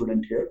PhD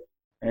student here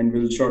and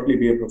will shortly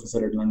be a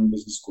professor at London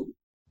Business School.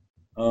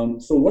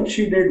 So what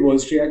she did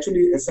was she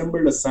actually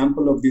assembled a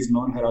sample of these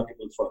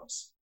non-hierarchical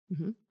firms.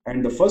 Mhm.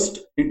 And the first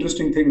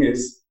interesting thing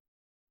is,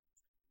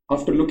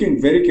 after looking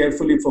very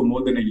carefully for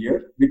more than a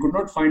year, we could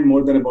not find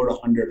more than about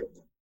 100 of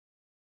them.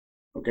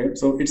 Okay,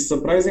 so it's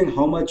surprising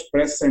how much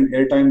press and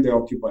airtime they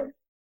occupy,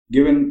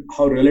 given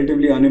how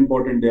relatively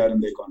unimportant they are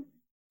in the economy.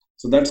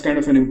 So that's kind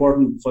of an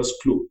important first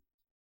clue.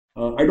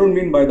 I don't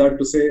mean by that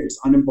to say it's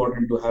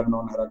unimportant to have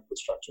non-hierarchical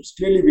structures.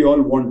 Clearly, we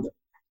all want them,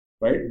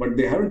 right? But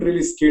they haven't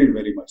really scaled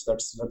very much.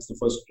 That's the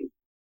first clue.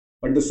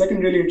 But the second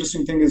really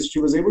interesting thing is she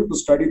was able to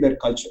study their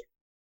culture.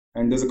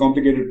 And there's a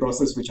complicated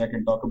process which I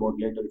can talk about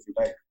later if you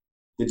like.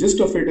 The gist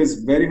of it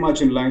is very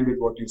much in line with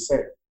what you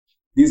said.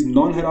 These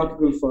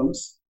non-hierarchical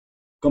firms,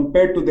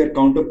 compared to their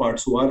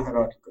counterparts who are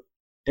hierarchical,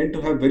 tend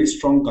to have very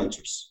strong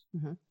cultures.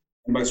 Mhm.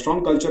 And by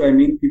strong culture, I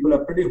mean people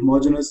are pretty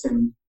homogenous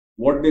in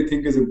what they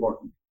think is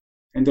important.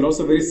 And they're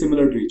also very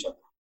similar to each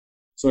other.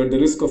 So at the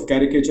risk of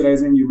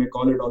caricaturizing, you may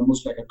call it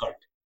almost like a cult.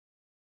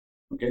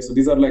 Okay, so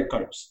these are like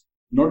cults.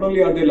 Not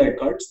only are they like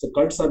cults, the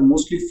cults are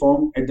mostly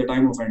formed at the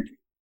time of entry.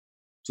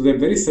 So they're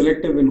very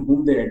selective in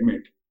whom they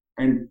admit,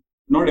 and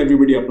not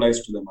everybody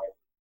applies to them either.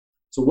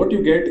 So what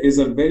you get is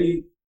a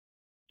very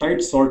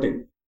tight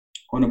sorting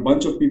on a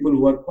bunch of people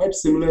who are quite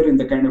similar in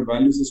the kind of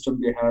value system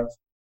they have,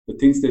 the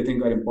things they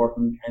think are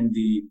important, and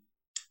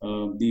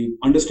the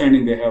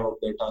understanding they have of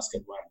their task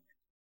environment.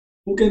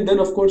 Who can then,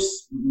 of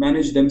course,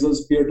 manage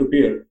themselves peer to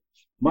peer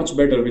much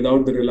better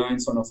without the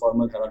reliance on a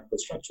formal hierarchical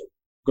structure.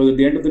 Because at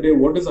the end of the day,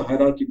 what is a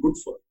hierarchy good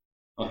for?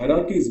 A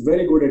hierarchy is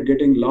very good at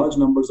getting large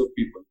numbers of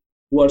people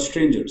who are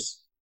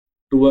strangers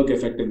to work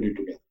effectively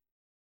together.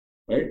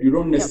 Right? You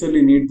don't Yeah.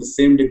 necessarily need the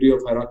same degree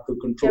of hierarchical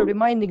Yeah, control.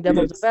 reminding them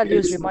Either of the the scale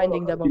values, is small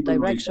reminding or them the of people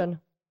know each other.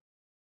 direction.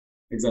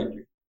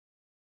 Exactly.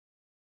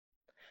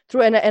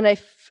 True,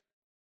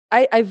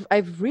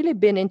 I've really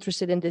been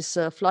interested in this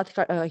flat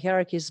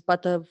hierarchies,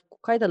 but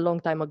quite a long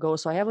time ago,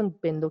 so I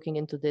haven't been looking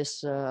into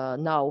this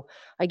now.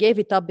 I gave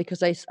it up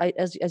because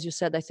as you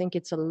said, I think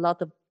it's a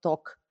lot of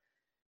talk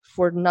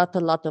for not a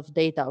lot of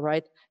data,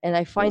 right? And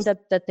I find Yes.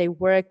 that they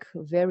work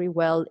very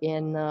well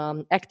in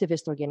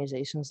activist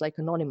organizations like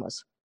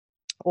Anonymous,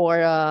 or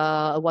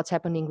what's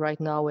happening right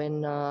now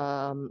in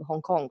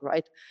Hong Kong,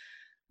 right?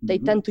 They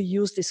tend to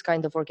use this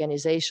kind of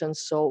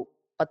organizations,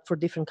 but for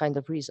different kind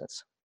of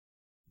reasons.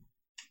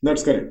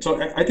 That's correct.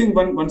 So I think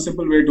one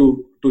simple way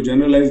to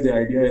generalize the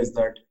idea is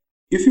that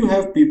if you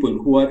have people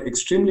who are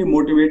extremely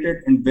motivated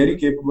and very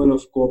capable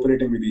of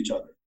cooperating with each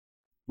other,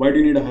 why do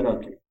you need a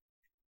hierarchy?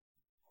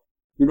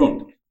 You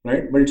don't,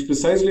 right? But it's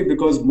precisely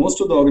because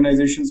most of the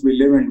organizations we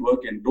live and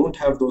work in don't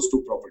have those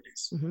two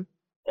properties,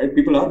 right?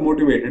 People are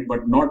motivated,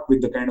 but not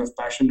with the kind of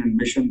passion and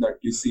mission that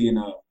you see in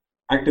an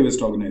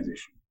activist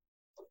organization.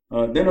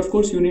 Then, of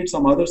course, you need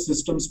some other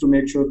systems to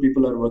make sure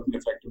people are working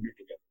effectively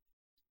together.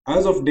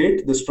 As of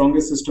date, the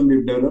strongest system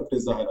we've developed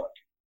is the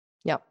hierarchy.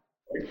 Yeah.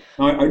 Right?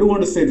 Now, I do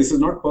want to say this is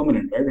not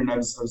permanent, right? And I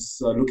was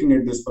looking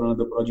at this for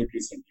another project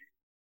recently.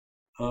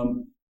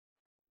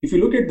 If you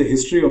look at the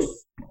history of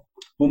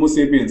Homo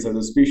sapiens as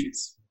a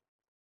species,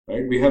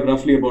 right, we have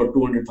roughly about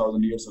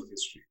 200,000 years of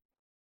history.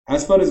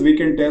 As far as we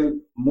can tell,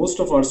 most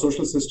of our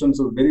social systems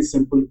were very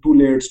simple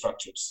two-layered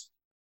structures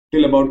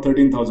till about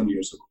 13,000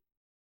 years ago.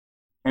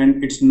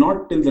 And it's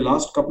not till the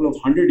last couple of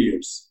 100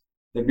 years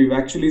that we've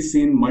actually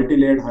seen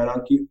multi-layered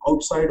hierarchy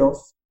outside of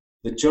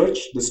the church,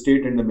 the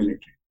state, and the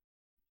military.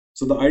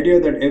 So the idea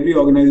that every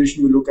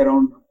organization you look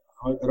around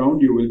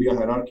you will be a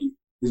hierarchy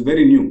is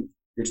very new.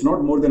 It's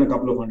not more than a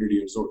couple of 100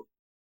 years old.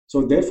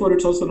 So therefore,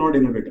 it's also not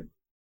inevitable,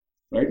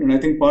 right? And I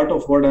think part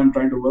of what I'm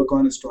trying to work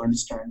on is to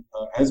understand,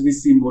 as we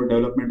see more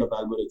development of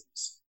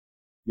algorithms,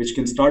 which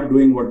can start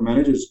doing what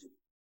managers do,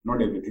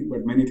 not everything,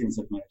 but many things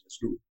that managers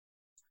do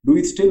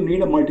we still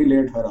need a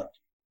multi-layered hierarchy?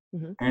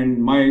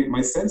 And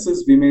my sense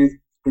is we may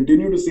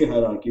continue to see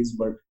hierarchies,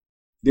 but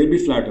they'll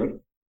be flatter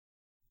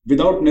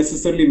without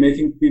necessarily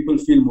making people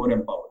feel more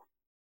empowered.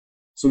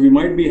 So we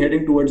might be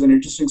heading towards an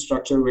interesting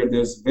structure where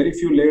there's very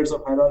few layers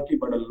of hierarchy,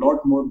 but a lot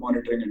more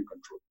monitoring and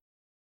control.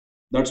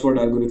 That's what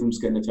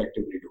algorithms can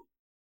effectively do.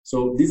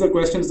 So these are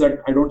questions that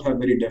I don't have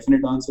very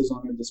definite answers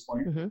on at this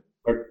point,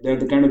 but they're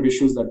the kind of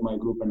issues that my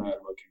group and I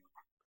are working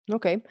on.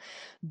 Okay.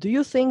 Do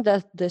you think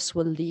that this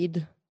will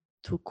lead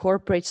to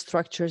corporate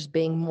structures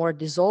being more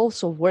dissolved,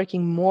 so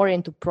working more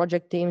into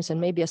project teams and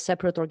maybe a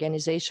separate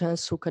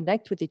organizations who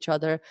connect with each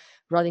other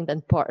rather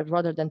than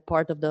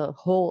part of the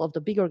whole of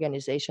the big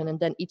organization, and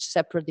then each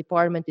separate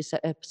department is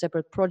a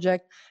separate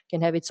project,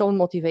 can have its own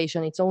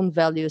motivation, its own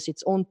values,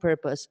 its own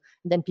purpose,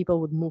 and then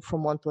people would move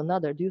from one to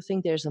another? Do you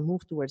think there's a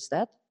move towards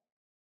that?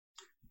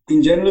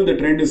 In general, the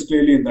trend is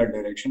clearly in that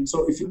direction.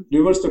 So if you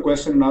reverse the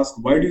question and ask,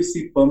 why do you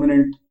see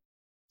permanent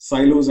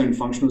silos and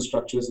functional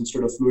structures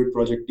instead of fluid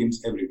project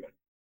teams everywhere?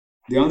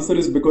 The answer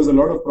is because a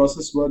lot of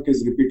process work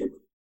is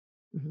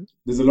repeatable.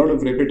 There's a lot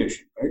of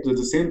repetition, right? So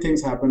the same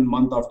things happen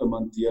month after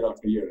month, year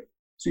after year.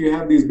 So you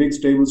have these big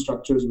stable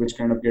structures which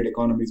kind of get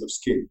economies of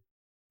scale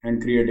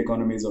and create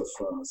economies of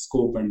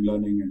scope and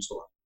learning and so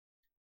on.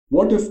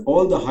 What if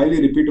all the highly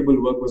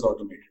repeatable work was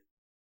automated?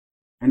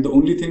 And the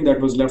only thing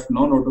that was left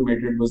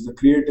non-automated was the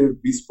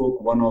creative,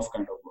 bespoke, one-off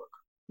kind of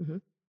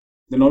work.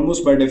 Then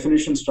almost by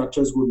definition,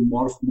 structures would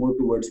morph more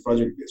towards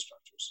project-based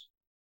structures,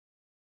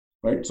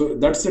 right? So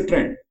that's the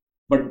trend.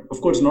 But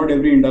of course, not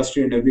every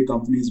industry and every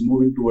company is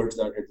moving towards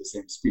that at the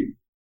same speed.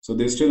 So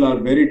there still are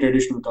very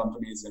traditional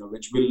companies,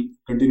 which will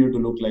continue to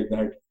look like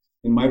that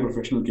in my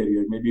professional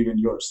career, maybe even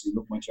yours. You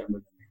look much younger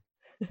than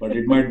me, but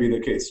it might be the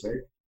case,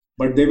 right?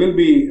 But there will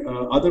be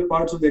other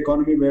parts of the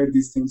economy where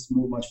these things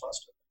move much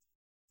faster.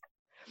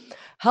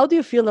 How do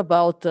you feel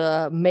about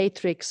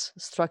matrix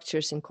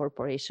structures in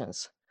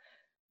corporations?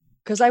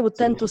 Because I would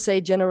tend to say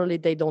generally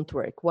they don't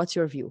work. What's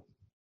your view?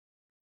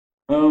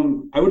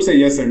 I would say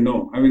yes and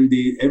no. I mean,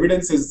 the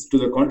evidence is to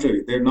the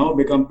contrary. They've now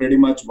become pretty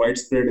much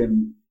widespread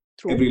in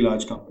every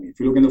large company. If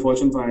you look in the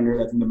Fortune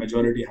 500, I think the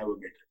majority have a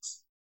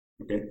matrix.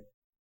 Okay.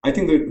 I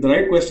think the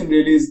right question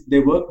really is they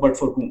work, but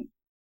for whom?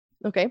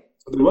 Okay.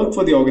 So they work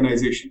for the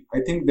organization.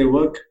 I think they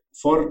work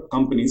for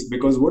companies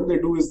because what they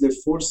do is they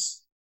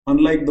force,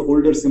 unlike the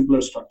older,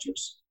 simpler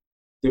structures,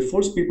 they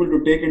force people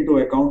to take into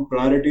account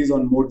priorities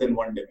on more than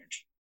one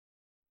dimension.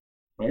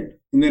 Right?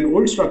 In an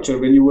old structure,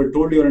 when you were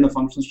told you're in a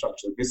function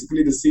structure,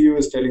 basically the CEO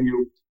is telling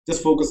you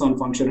just focus on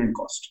function and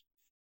cost.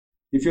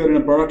 If you're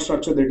in a product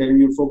structure, they're telling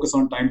you focus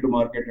on time to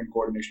market and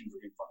coordination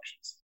between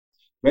functions.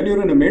 When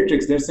you're in a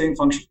matrix, they're saying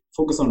function,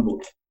 focus on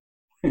both.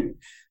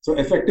 So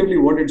effectively,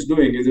 what it's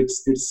doing is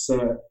it's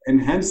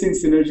enhancing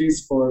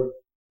synergies for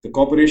the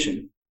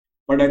corporation,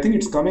 but I think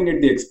it's coming at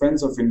the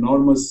expense of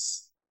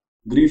enormous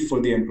grief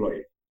for the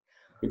employee.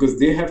 Because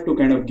they have to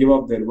kind of give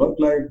up their work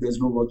life. There's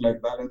no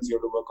work-life balance. You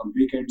have to work on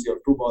weekends. You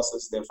have two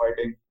bosses. They're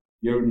fighting.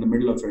 You're in the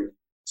middle of it.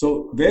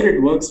 So where it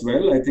works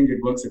well, I think it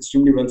works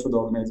extremely well for the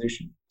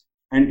organization.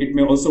 And it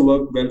may also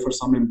work well for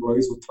some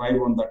employees who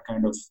thrive on that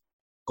kind of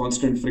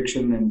constant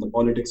friction and the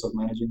politics of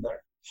managing that.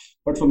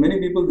 But for many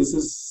people, this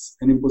is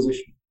an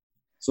imposition.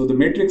 So the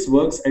matrix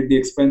works at the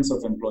expense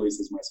of employees,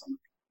 is my summary.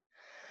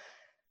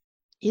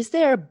 Is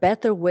there a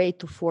better way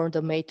to form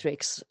the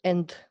matrix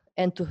and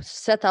to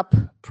set up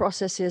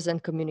processes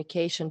and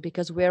communication?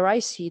 Because where I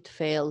see it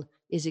fail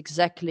is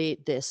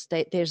exactly this.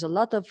 There's a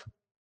lot of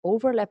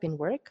overlap in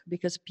work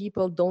because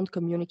people don't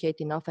communicate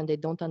enough and they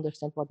don't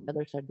understand what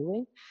others are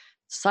doing.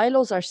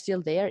 Silos are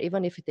still there,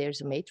 even if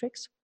there's a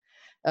matrix.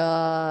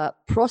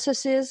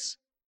 Processes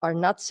are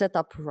not set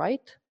up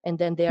right, and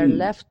then they are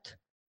left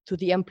to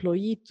the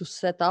employee to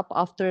set up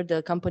after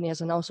the company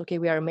has announced, okay,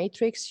 we are a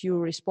matrix, you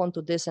respond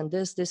to this and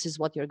this is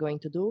what you're going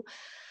to do.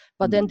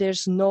 But then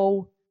there's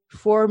no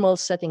formal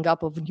setting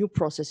up of new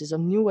processes or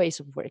new ways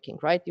of working,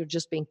 right? You're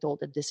just being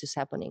told that this is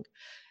happening.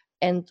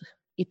 And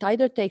it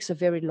either takes a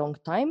very long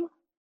time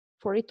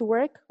for it to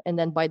work, and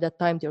then by that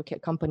time your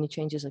company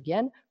changes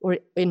again, or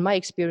in my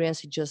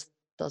experience, it just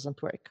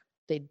doesn't work.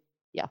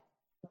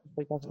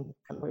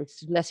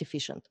 It's less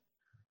efficient.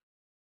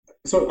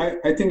 So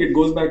I think it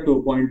goes back to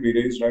a point we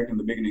raised right in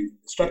the beginning.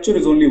 Structure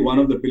is only one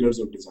of the pillars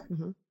of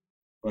design,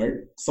 right?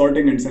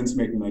 Sorting and sense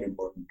making are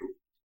important too.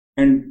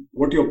 And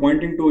what you're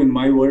pointing to in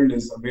my world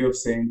is a way of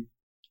saying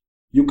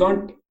you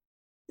can't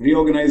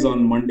reorganize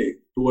on Monday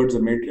towards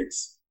a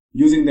matrix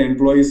using the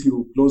employees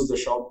you close the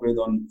shop with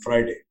on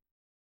Friday,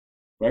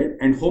 right?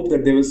 And hope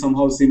that they will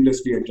somehow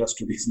seamlessly adjust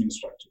to these new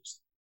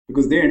structures,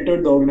 because they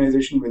entered the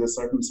organization with a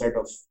certain set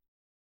of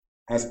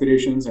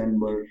aspirations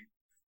and were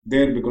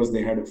there because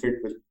they had a fit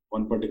with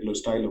one particular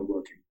style of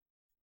working.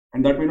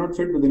 And that may not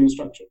fit with the new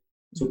structure.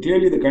 So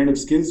clearly the kind of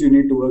skills you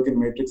need to work in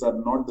matrix are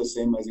not the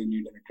same as you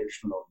need in a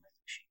traditional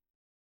organization.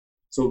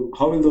 So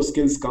how will those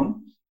skills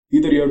come?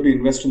 Either you have to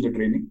invest in the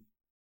training,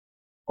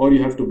 or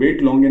you have to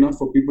wait long enough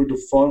for people to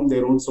form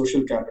their own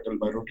social capital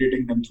by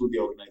rotating them through the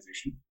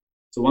organization.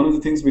 So one of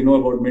the things we know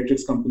about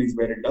matrix companies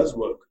where it does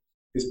work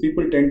is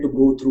people tend to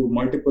go through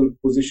multiple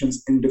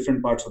positions in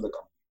different parts of the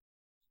company.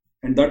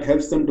 And that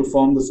helps them to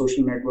form the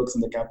social networks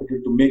and the capital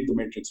to make the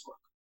matrix work.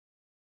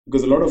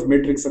 Because a lot of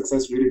matrix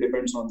success really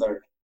depends on that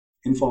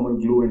informal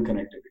glue and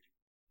connectivity.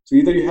 So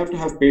either you have to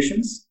have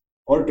patience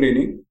or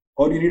training,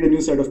 or you need a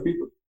new set of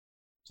people.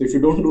 So if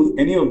you don't do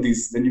any of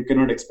these, then you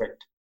cannot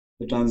expect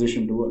the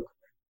transition to work.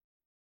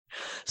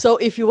 So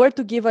if you were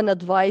to give an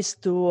advice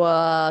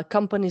to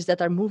companies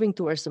that are moving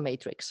towards the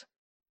matrix?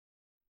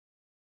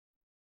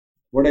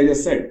 What I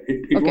just said,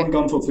 it won't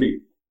come for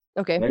free.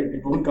 Okay. Right?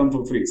 It won't come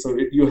for free. So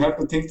you have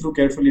to think through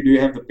carefully. Do you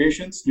have the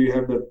patience? Do you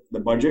have the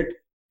budget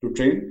to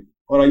train?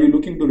 Or are you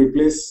looking to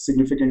replace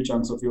significant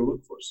chunks of your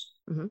workforce?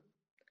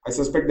 I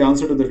suspect the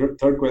answer to the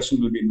third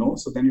question will be no.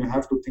 So then you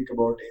have to think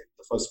about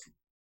the first two.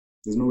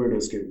 There's no way to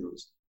escape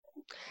those.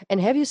 And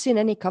have you seen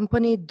any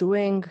company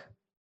doing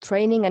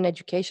training and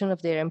education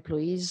of their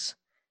employees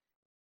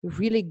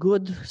really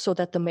good so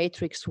that the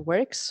matrix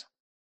works?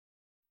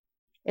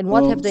 And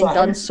what have they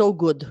done so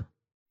good?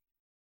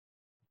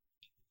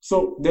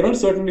 So there are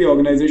certainly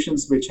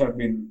organizations which have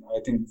been,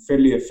 I think,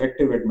 fairly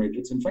effective at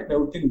matrix. In fact, I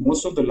would think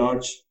most of the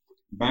large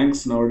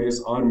banks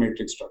nowadays are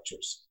matrix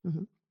structures.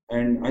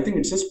 And I think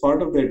it's just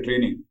part of their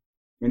training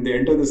when they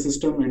enter the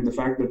system, and the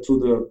fact that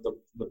through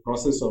the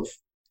process of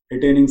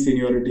attaining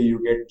seniority,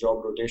 you get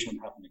job rotation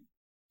happening.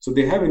 So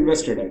they have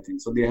invested, I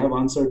think. So they have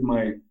answered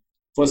my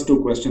first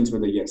two questions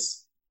with a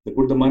yes. They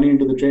put the money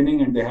into the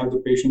training and they have the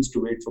patience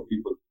to wait for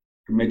people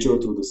to mature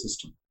through the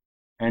system.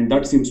 And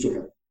that seems to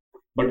help.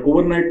 But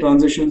overnight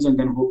transitions and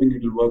then hoping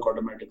it will work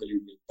automatically,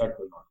 that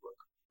will not work.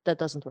 That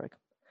doesn't work.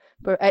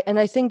 And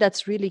I think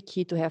that's really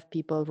key, to have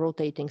people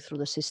rotating through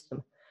the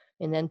system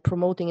and then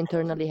promoting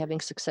internally,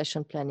 having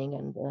succession planning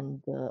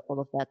and all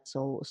of that.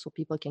 So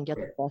people can get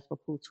the best of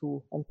who's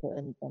who and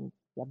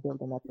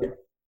build a network.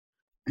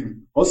 Yeah.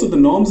 Also, the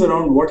norms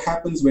around what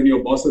happens when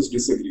your bosses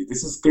disagree.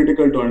 This is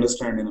critical to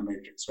understand in a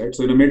matrix, right?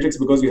 So in a matrix,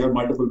 because you have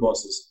multiple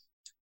bosses,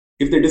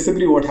 if they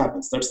disagree, what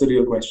happens? That's the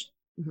real question.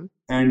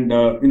 And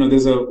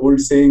there's an old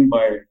saying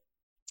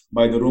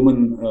by the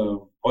Roman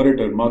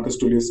orator Marcus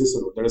Tullius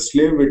Cicero that a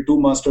slave with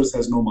two masters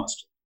has no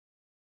master.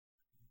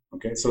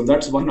 Okay, so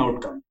that's one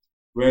outcome,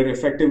 where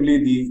effectively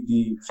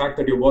the fact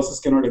that your bosses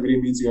cannot agree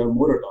means you have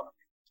more autonomy.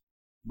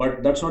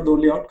 But that's not the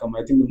only outcome.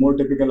 I think the more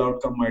typical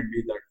outcome might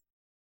be that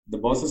the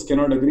bosses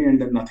cannot agree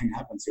and then nothing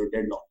happens. You're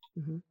deadlocked.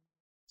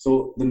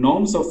 So the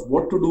norms of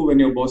what to do when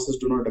your bosses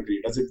do not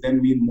agree, does it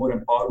then mean more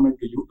empowerment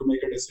to you to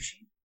make a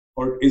decision?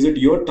 Or is it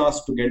your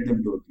task to get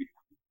them to agree?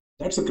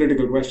 That's a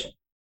critical question.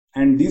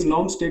 And these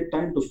norms take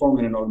time to form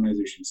in an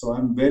organization. So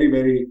I'm very,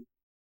 very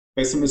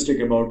pessimistic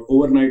about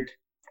overnight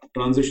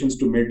transitions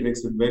to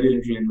matrix with very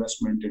little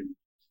investment in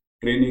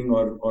training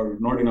or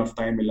not enough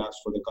time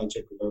elapsed for the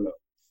culture to develop.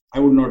 I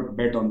would not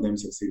bet on them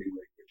succeeding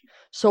very quickly.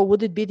 So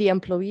would it be the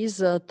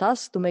employees'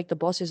 task to make the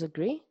bosses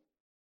agree?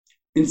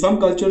 In some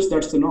cultures,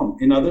 that's the norm.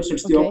 In others,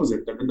 it's the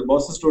opposite. That when the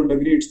bosses don't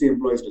agree, it's the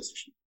employee's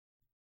decision.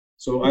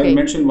 So I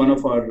mentioned one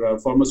of our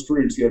former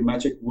students here,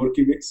 Maciek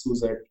Workiewicz,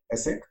 who's at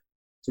ESSEC.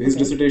 So his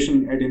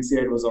dissertation at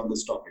INSEAD was on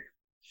this topic.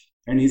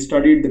 And he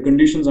studied the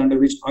conditions under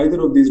which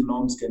either of these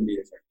norms can be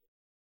effective.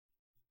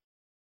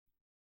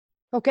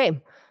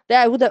 Okay.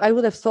 Yeah, I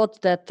would have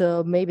thought that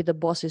maybe the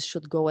bosses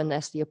should go and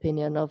ask the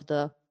opinion of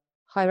the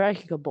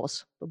hierarchical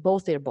boss,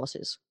 both their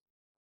bosses.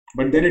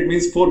 But then it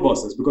means 4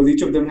 bosses because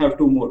each of them have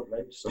 2 more,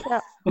 right? So,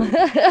 yeah.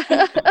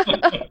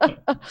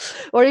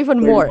 Or even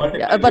so more.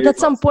 Yeah. But at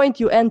some point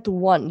you end to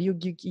one. You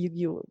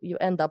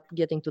end up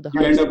getting to the you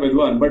highest. end up with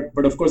one.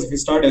 But of course, if you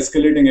start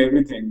escalating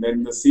everything,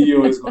 then the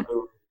CEO is going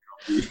to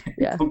be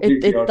yeah.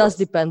 completely It does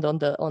depend on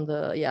the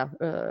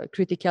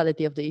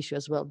criticality of the issue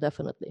as well.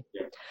 Definitely.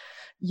 Yeah.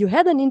 You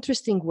had an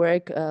interesting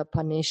work,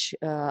 Phanish,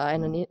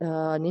 and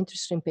an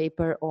interesting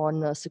paper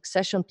on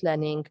succession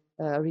planning,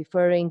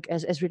 referring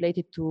as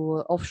related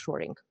to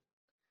offshoring.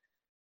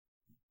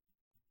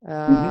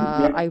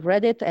 Yeah. I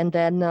read it, and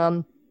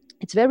then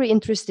it's very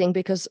interesting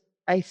because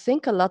I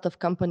think a lot of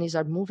companies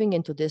are moving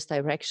into this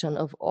direction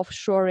of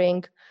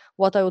offshoring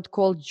what I would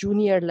call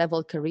junior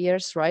level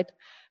careers, right?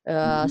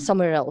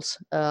 Somewhere else.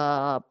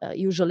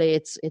 Usually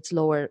it's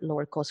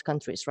lower cost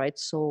countries, right?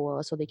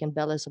 So they can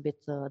balance a bit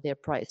their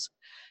price.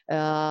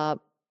 And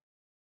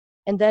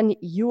then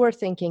your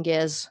thinking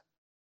is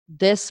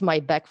this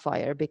might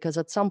backfire because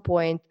at some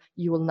point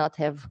you will not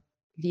have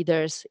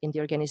leaders in the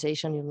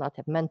organization, you'll not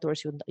have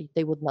mentors,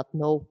 they would not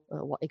know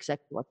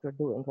exactly what you're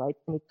doing, right?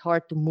 And it's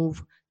hard to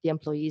move the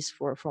employees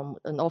from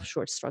an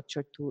offshore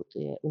structure to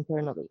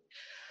internally.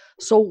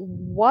 So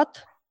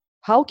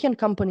how can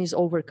companies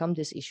overcome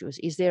these issues?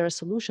 Is there a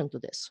solution to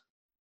this?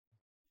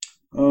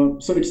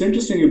 So it's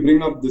interesting you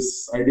bring up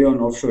this idea on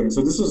offshoring.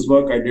 So this is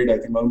work I did, I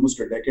think, almost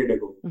a decade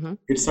ago. Mm-hmm.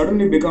 It's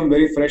suddenly become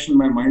very fresh in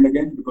my mind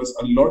again because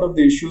a lot of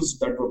the issues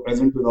that were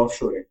present with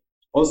offshoring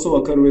also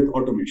occur with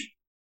automation.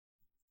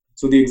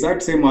 So the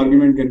exact same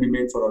argument can be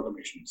made for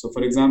automation. So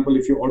for example,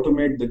 if you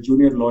automate the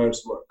junior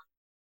lawyer's work,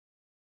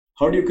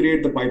 how do you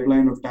create the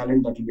pipeline of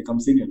talent that will become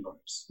senior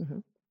lawyers? Mm-hmm.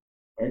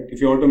 Right?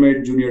 If you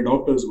automate junior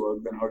doctors' work,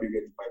 then how do you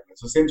get the pipeline?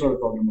 So same sort of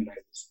problem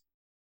arises.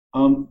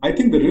 I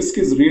think the risk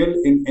is real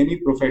in any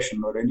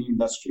profession or any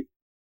industry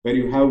where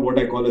you have what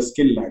I call a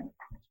skill ladder.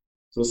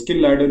 So skill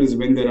ladder is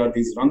when there are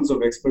these rungs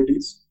of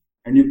expertise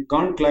and you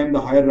can't climb the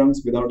higher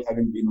rungs without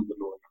having been on the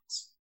lower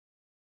rungs.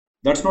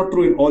 That's not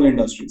true in all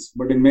industries,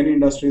 but in many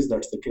industries,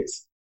 that's the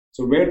case.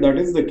 So where that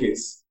is the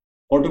case,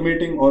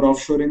 automating or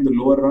offshoring the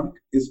lower rung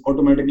is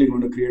automatically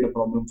going to create a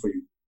problem for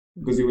you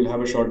because you will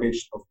have a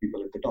shortage of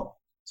people at the top.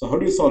 So how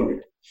do you solve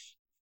it?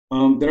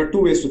 There are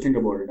 2 ways to think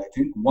about it, I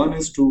think. One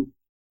is to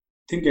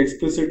think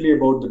explicitly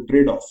about the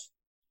trade-off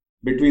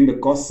between the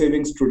cost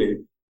savings today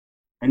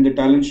and the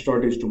talent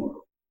shortage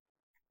tomorrow,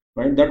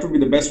 right? That would be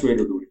the best way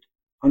to do it.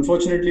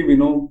 Unfortunately, we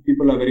know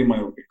people are very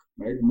myopic,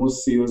 right?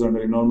 Most CEOs are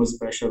under enormous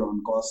pressure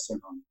on costs and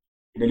on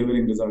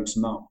delivering results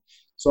now.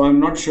 So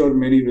I'm not sure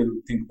many will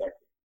think that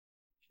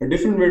way. A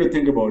different way to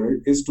think about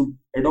it is to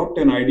adopt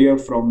an idea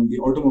from the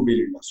automobile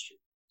industry,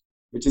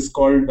 which is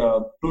called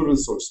plural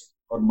sourcing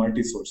or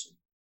multi-sourcing.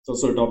 It's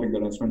also a topic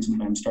that I've spent some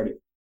time studying.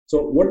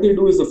 So what they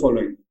do is the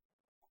following.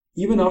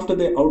 Even after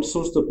they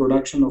outsource the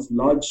production of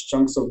large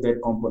chunks of their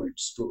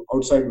components to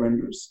outside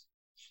vendors,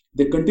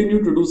 they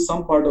continue to do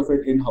some part of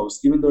it in-house,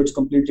 even though it's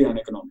completely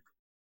uneconomical.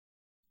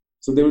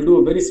 So they will do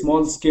a very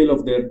small scale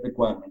of their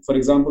requirement. For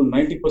example,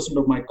 90%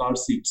 of my car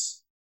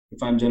seats,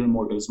 if I'm General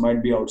Motors,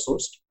 might be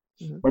outsourced,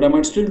 but I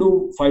might still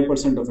do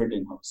 5% of it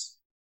in-house.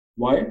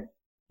 Why?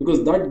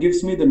 Because that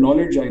gives me the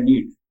knowledge I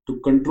need to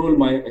control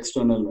my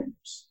external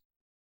vendors.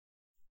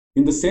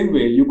 In the same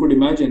way, you could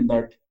imagine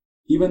that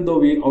even though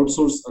we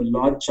outsource a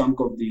large chunk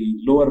of the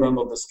lower rung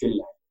of the skill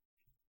ladder,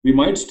 we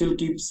might still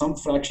keep some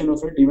fraction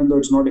of it, even though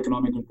it's not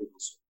economical to do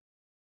so,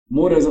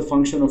 more as a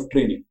function of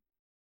training.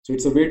 So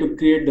it's a way to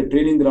create the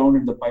training ground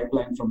and the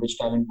pipeline from which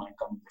talent might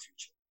come in the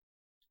future.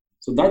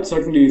 So that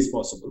certainly is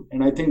possible.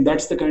 And I think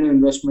that's the kind of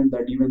investment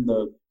that even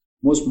the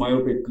most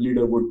myopic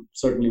leader would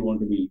certainly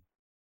want to be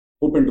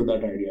open to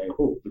that idea, I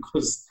hope,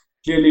 because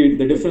clearly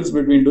the difference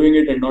between doing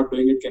it and not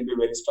doing it can be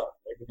very stark.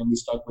 Right? You can be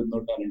stuck with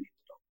no talent.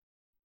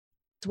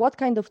 What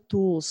kind of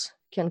tools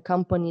can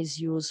companies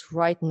use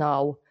right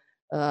now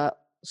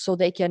so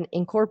they can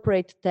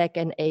incorporate tech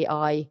and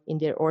AI in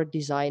their org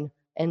design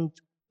and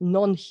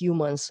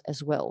non-humans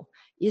as well?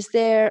 Is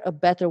there a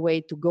better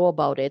way to go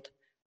about it?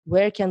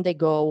 Where can they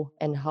go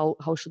and how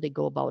should they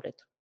go about it?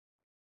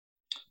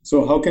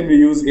 So how can we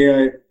use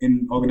AI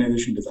in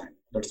organization design?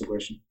 That's the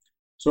question.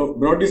 So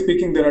broadly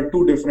speaking, there are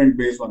 2 different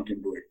ways one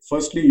can do it.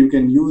 Firstly, you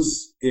can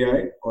use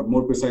AI, or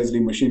more precisely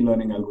machine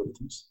learning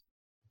algorithms,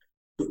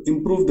 to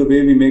improve the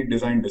way we make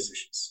design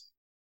decisions.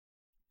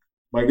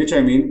 By which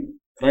I mean,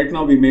 right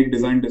now we make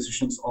design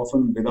decisions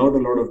often without a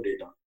lot of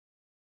data,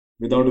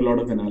 without a lot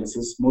of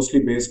analysis, mostly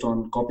based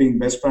on copying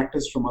best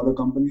practice from other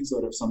companies,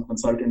 or if some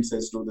consultant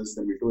says do this,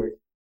 then we do it.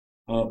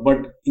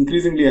 But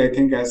increasingly, I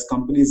think as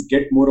companies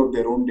get more of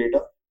their own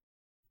data,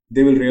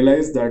 they will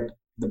realize that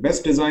the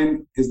best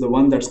design is the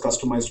one that's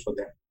customized for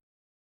them.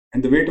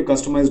 And the way to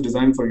customize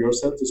design for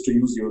yourself is to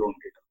use your own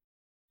data.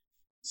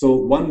 So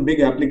one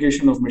big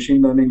application of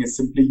machine learning is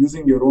simply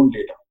using your own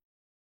data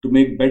to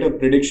make better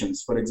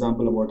predictions, for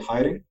example, about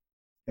hiring,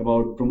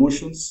 about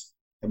promotions,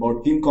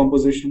 about team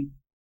composition,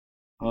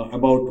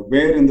 about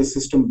where in the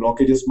system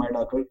blockages might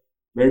occur.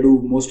 Where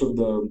do most of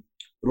the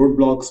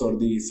roadblocks or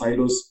the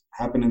silos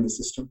happen in the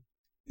system?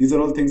 These are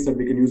all things that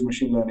we can use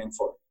machine learning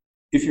for,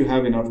 if you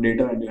have enough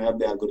data and you have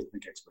the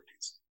algorithmic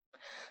expertise.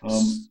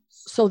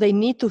 So they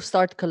need to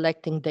start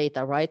collecting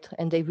data, right?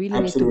 And they really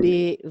Absolutely.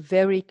 need to be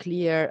very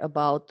clear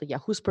about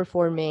who's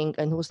performing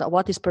and who's not.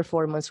 What is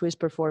performance? Who is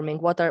performing?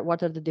 What are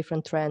the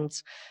different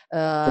trends?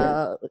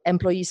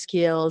 Employee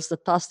skills, the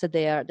tasks that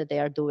they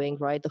are doing,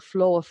 right? The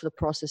flow of the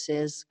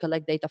processes.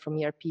 Collect data from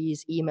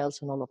ERPs,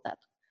 emails, and all of that.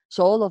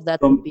 So all of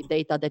that would be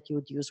data that you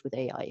would use with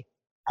AI.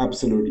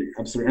 Absolutely,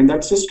 and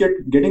that's just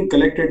getting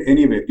collected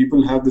anyway.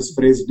 People have this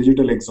phrase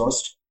 "digital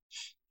exhaust."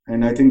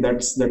 And I think that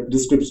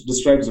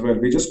describes well.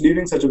 We're just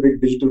leaving such a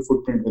big digital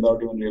footprint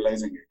without even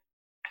realizing it.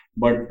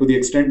 But to the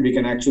extent we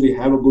can actually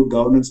have a good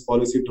governance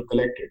policy to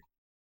collect it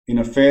in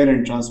a fair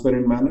and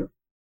transparent manner,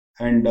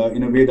 and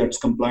in a way that's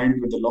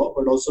compliant with the law,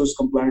 but also is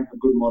compliant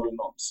with good moral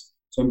norms.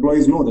 So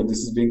employees know that this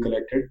is being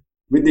collected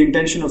with the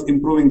intention of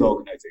improving the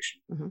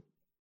organization. Mm-hmm.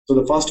 So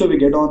the faster we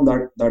get on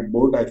that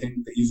boat, I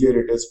think the easier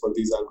it is for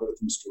these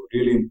algorithms to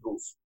really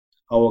improve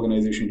how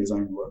organization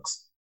design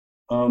works.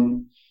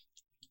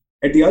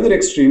 At the other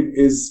extreme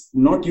is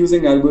not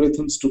using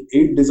algorithms to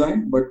aid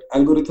design, but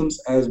algorithms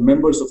as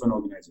members of an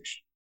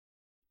organization.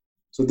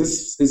 So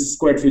this is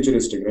quite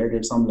futuristic, right,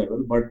 at some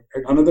level, but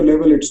at another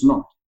level, it's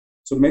not.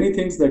 So many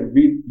things that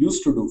we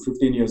used to do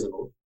 15 years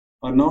ago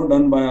are now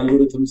done by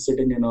algorithms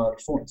sitting in our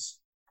phones,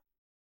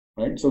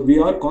 right? So we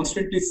are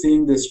constantly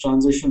seeing this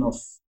transition of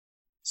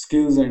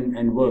skills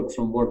and work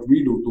from what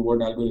we do to what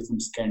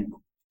algorithms can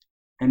do.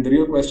 And the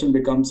real question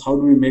becomes, how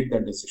do we make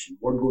that decision?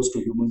 What goes to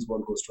humans,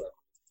 what goes to algorithms?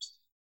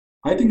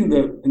 I think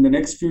in the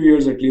next few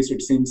years, at least,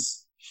 it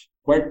seems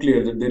quite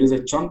clear that there is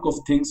a chunk of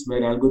things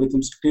where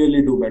algorithms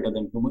clearly do better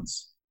than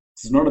humans.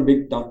 It's not a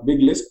big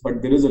list,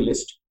 but there is a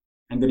list.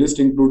 And the list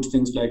includes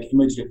things like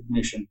image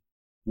recognition,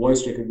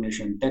 voice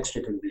recognition, text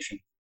recognition,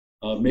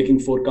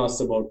 making forecasts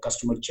about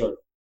customer churn.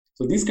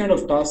 So these kind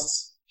of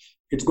tasks,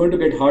 it's going to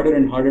get harder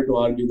and harder to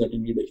argue that you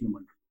need a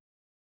human.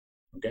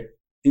 Okay.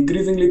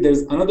 Increasingly,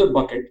 there's another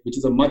bucket, which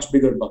is a much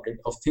bigger bucket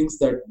of things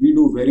that we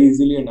do very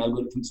easily and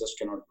algorithms just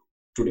cannot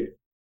do today.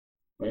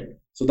 Right?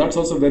 So that's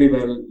also very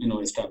well,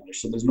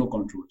 established. So there's no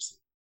controversy.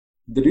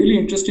 The really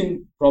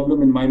interesting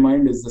problem in my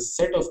mind is the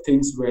set of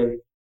things where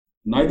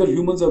neither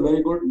humans are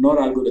very good nor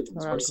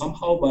algorithms, but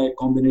somehow by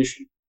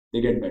combination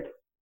they get better.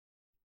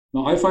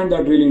 Now I find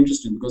that really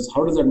interesting because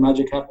how does that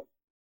magic happen?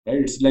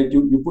 Right? It's like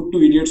you put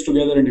two idiots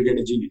together and you get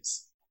a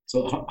genius.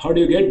 So how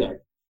do you get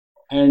that?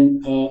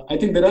 And I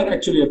think there are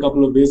actually a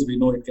couple of ways we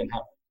know it can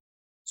happen.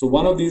 So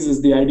one of these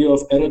is the idea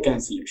of error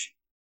cancellation.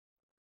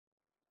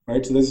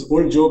 Right? So there's this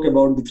old joke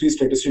about the three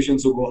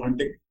statisticians who go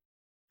hunting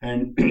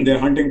and they're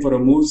hunting for a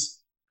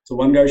moose. So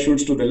one guy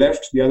shoots to the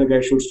left, the other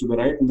guy shoots to the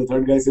right, and the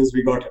third guy says,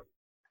 we got him,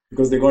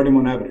 because they got him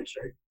on average,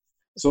 right?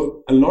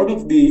 So a lot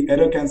of the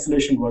error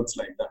cancellation works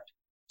like that.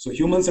 So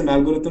humans and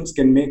algorithms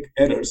can make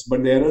errors,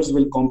 but the errors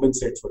will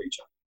compensate for each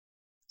other.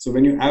 So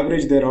when you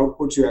average their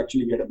outputs, you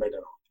actually get a better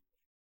output.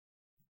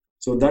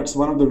 So that's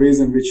one of the ways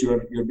in which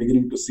you're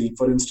beginning to see,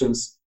 for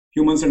instance,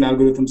 humans and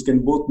algorithms can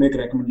both make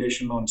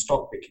recommendation on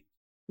stock picking.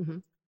 Mm-hmm.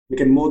 They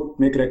can both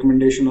make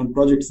recommendation on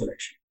project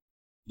selection.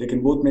 They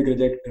can both make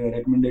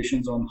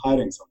recommendations on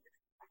hiring somebody.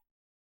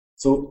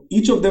 So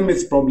each of them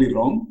is probably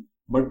wrong,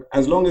 but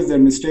as long as their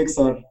mistakes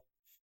are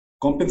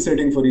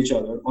compensating for each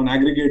other, on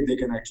aggregate, they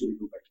can actually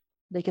do better.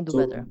 They can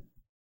do better.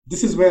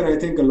 This is where I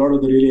think a lot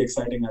of the really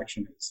exciting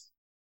action is.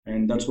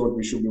 And that's what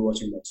we should be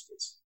watching that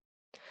space.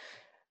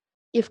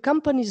 If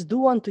companies do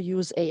want to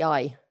use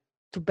AI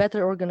to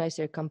better organize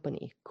their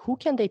company, who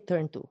can they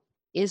turn to?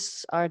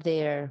 Are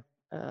there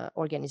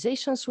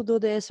organizations who do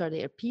this? Are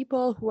there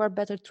people who are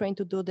better trained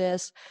to do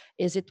this?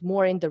 Is it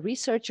more in the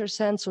researcher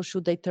sense, or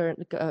should they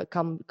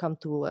come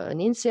to an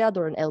INSEAD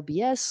or an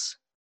LBS?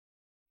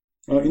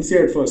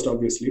 INSEAD first,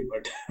 obviously,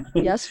 but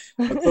yes.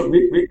 So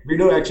we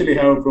do actually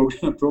have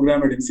a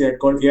program at INSEAD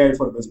called AI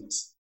for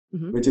Business,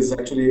 mm-hmm. which is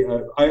actually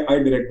I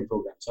direct the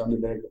program, so I'm the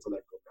director for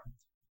that program,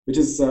 which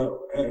is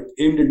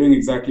aimed at doing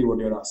exactly what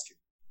you're asking.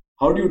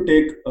 How do you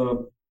take a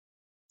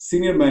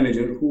senior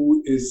manager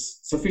who is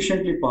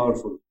sufficiently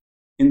powerful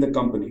in the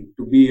company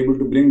to be able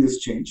to bring this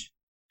change,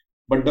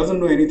 but doesn't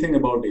know anything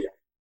about AI?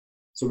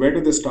 So where do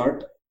they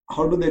start?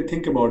 How do they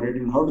think about it?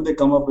 And how do they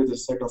come up with a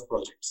set of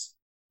projects?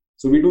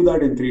 So we do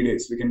that in 3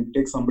 days. We can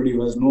take somebody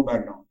who has no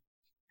background,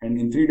 and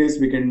in 3 days,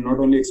 we can not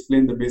only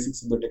explain the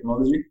basics of the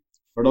technology,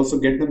 but also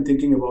get them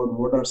thinking about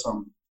what are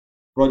some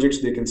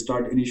projects they can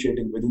start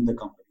initiating within the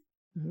company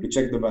mm-hmm. to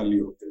check the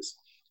value of this.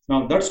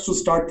 Now, that's to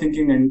start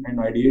thinking and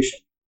ideation.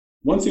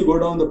 Once you go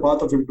down the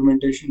path of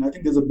implementation, I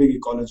think there's a big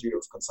ecology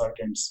of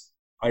consultants,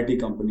 IT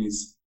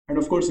companies, and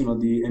of course, the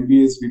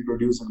MBAs we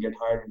produce and get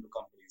hired into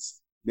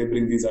companies. They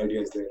bring these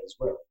ideas there as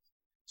well.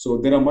 So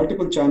there are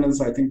multiple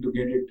channels, I think, to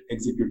get it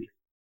executed.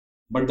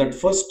 But that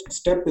first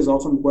step is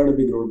often quite a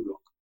big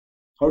roadblock.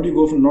 How do you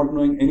go from not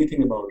knowing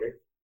anything about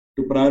it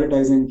to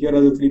prioritizing, here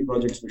are the 3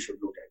 projects we should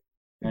look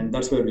at? And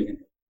that's where we can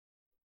help.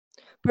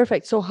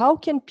 Perfect. So how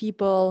can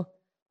people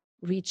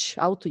reach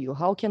out to you?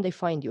 How can they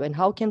find you? And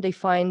how can they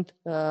find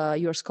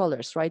your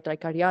scholars, right?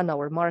 Like Ariana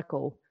or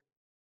Marco?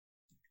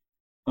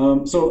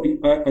 So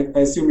I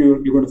assume you're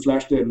going to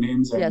flash their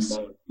names and Yes.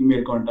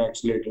 email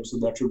contacts later, so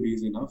that should be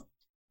easy enough.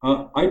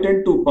 I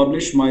tend to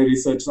publish my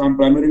research. So I'm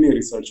primarily a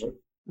researcher.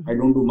 I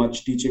don't do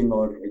much teaching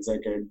or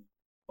exec ed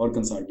or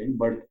consulting,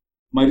 but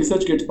my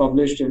research gets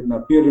published in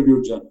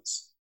peer-reviewed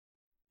journals.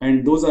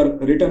 And those are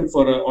written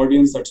for an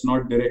audience that's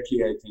not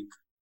directly, I think,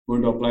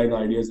 going to apply the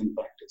ideas in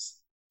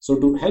practice. So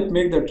to help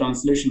make that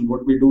translation,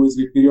 what we do is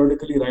we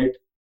periodically write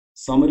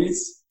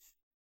summaries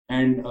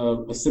and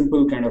a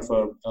simple kind of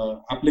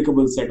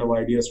applicable set of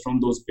ideas from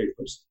those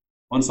papers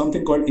on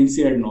something called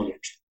INSEAD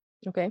knowledge.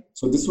 Okay.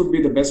 So this would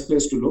be the best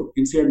place to look.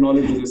 INSEAD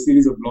knowledge is a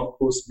series of blog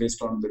posts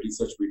based on the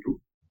research we do.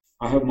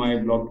 I have my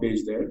blog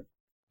page there,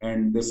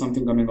 and there's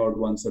something coming out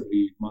once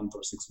every month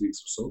or 6 weeks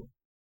or so.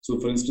 So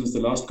for instance,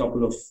 the last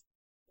couple of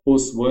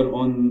posts were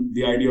on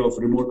the idea of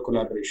remote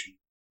collaboration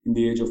in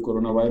the age of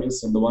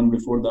coronavirus. And the one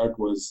before that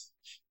was,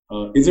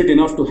 is it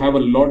enough to have a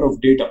lot of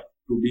data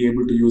to be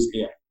able to use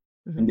AI?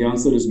 And the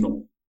answer is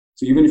no.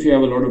 So even if you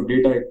have a lot of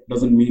data, it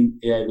doesn't mean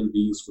AI will be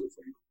useful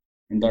for you.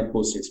 And that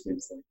post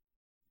explains that.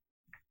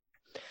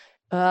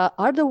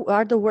 Are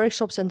the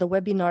workshops and the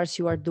webinars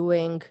you are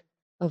doing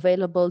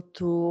available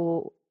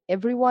to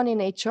everyone in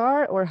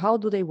HR, or how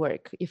do they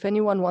work? If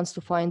anyone wants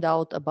to find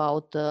out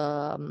about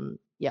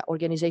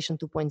Organization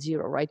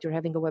 2.0, right? You're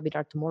having a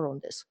webinar tomorrow on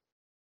this.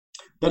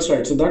 That's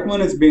right. So that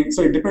one is being,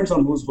 so it depends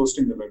on who's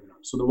hosting the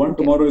webinar. So the one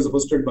tomorrow is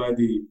hosted by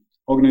the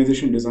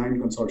Organization Design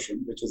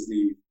Consortium, which is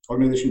the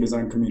Organization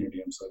Design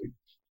Community,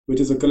 which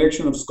is a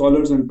collection of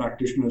scholars and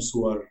practitioners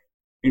who are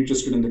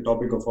interested in the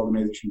topic of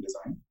organization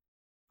design.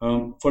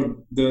 For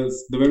the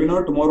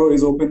webinar tomorrow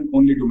is open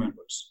only to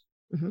members.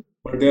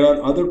 But there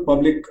are other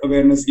public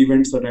awareness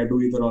events that I do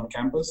either on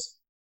campus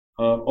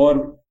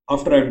or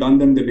after I've done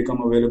them, they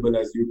become available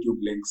as YouTube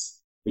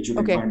links, which you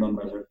can find on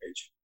my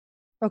webpage.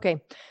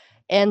 Okay.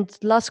 And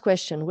last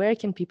question, where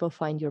can people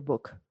find your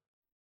book?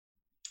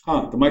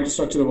 The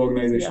Microstructure of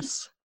Organization.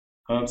 Yes.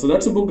 So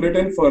that's a book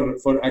written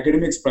for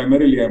academics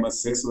primarily, I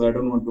must say. So I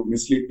don't want to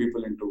mislead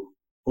people into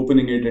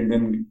opening it and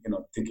then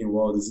thinking,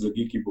 wow, this is a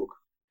geeky book.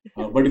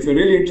 But if you're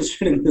really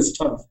interested in this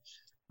stuff,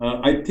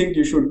 I think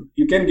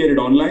you can get it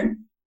online.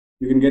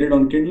 You can get it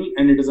on Kindle,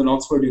 and it is an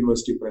Oxford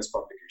University Press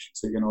publication.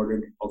 So you can order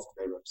it off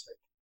their website.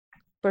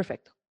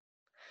 Perfect.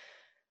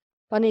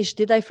 Phanish,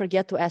 did I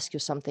forget to ask you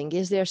something?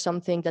 Is there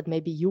something that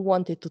maybe you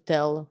wanted to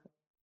tell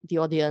the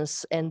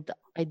audience and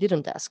I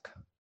didn't ask?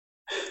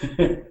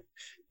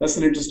 That's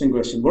an interesting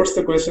question. What's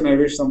the question I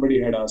wish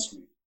somebody had asked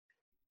me?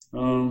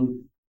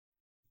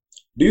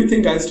 Do you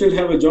think I still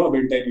have a job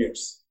in 10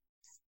 years?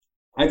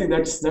 I think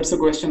that's a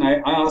question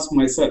I ask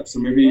myself. So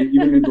maybe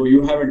even though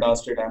you haven't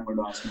asked it, I'm going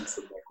to ask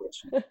myself that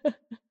question.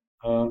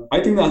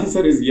 I think the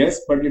answer is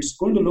yes, but it's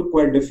going to look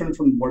quite different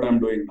from what I'm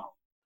doing now.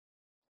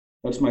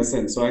 That's my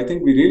sense. So I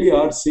think we really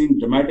are seeing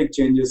dramatic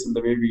changes in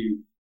the way we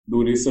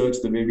do research,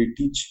 the way we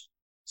teach.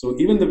 So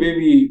even the way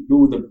we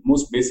do the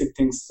most basic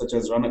things, such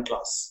as run a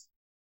class,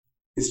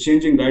 is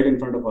changing right in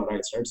front of our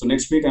eyes, right? So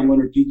next week, I'm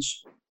going to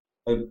teach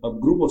a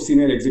group of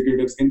senior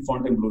executives in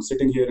Fontainebleau,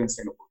 sitting here in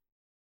Singapore.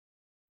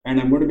 And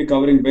I'm going to be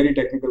covering very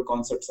technical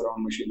concepts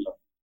around machine learning.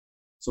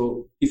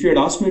 So if you had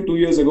asked me 2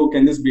 years ago,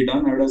 can this be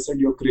done? I would have said,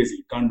 you're crazy,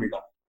 it can't be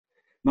done.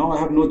 Now I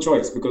have no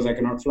choice because I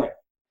cannot fly.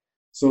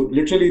 So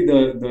literally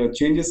the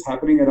changes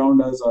happening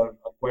around us are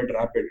quite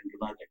rapid and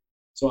dramatic.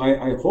 So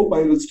I hope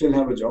I will still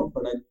have a job,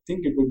 but I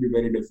think it will be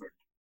very different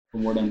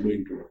from what I'm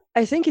doing today.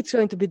 I think it's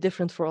going to be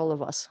different for all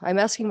of us. I'm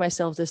asking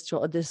myself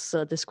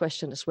this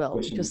question as well,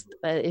 because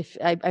if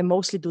I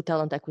mostly do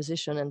talent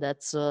acquisition, and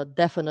that's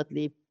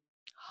definitely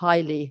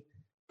highly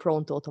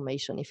prone to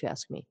automation, if you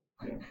ask me.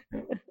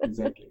 Yeah,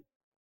 exactly.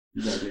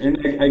 And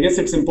I guess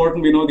it's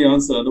important we know the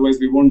answer, otherwise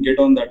we won't get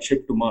on that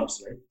ship to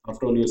Mars, right?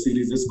 After all, your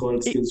series is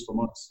called Skills for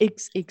Mars.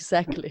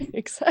 Exactly.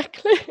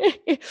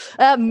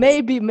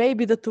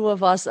 Maybe the two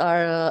of us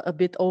are a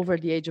bit over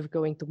the age of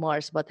going to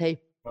Mars, but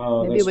hey,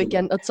 maybe we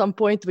can, at some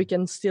point, we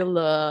can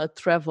still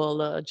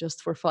travel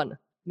just for fun.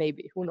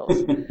 Maybe, who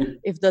knows?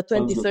 If the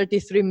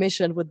 2033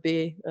 mission would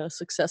be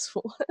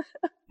successful.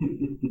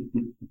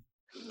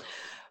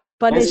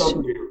 Phanish,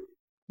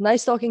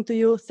 nice talking to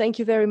you. Thank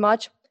you very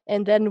much.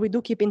 And then we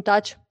do keep in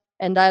touch,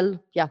 and I'll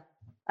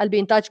be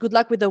in touch. Good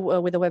luck with the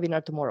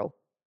webinar tomorrow.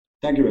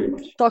 Thank you very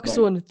much. Talk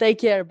soon. Take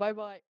care.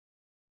 Bye-bye.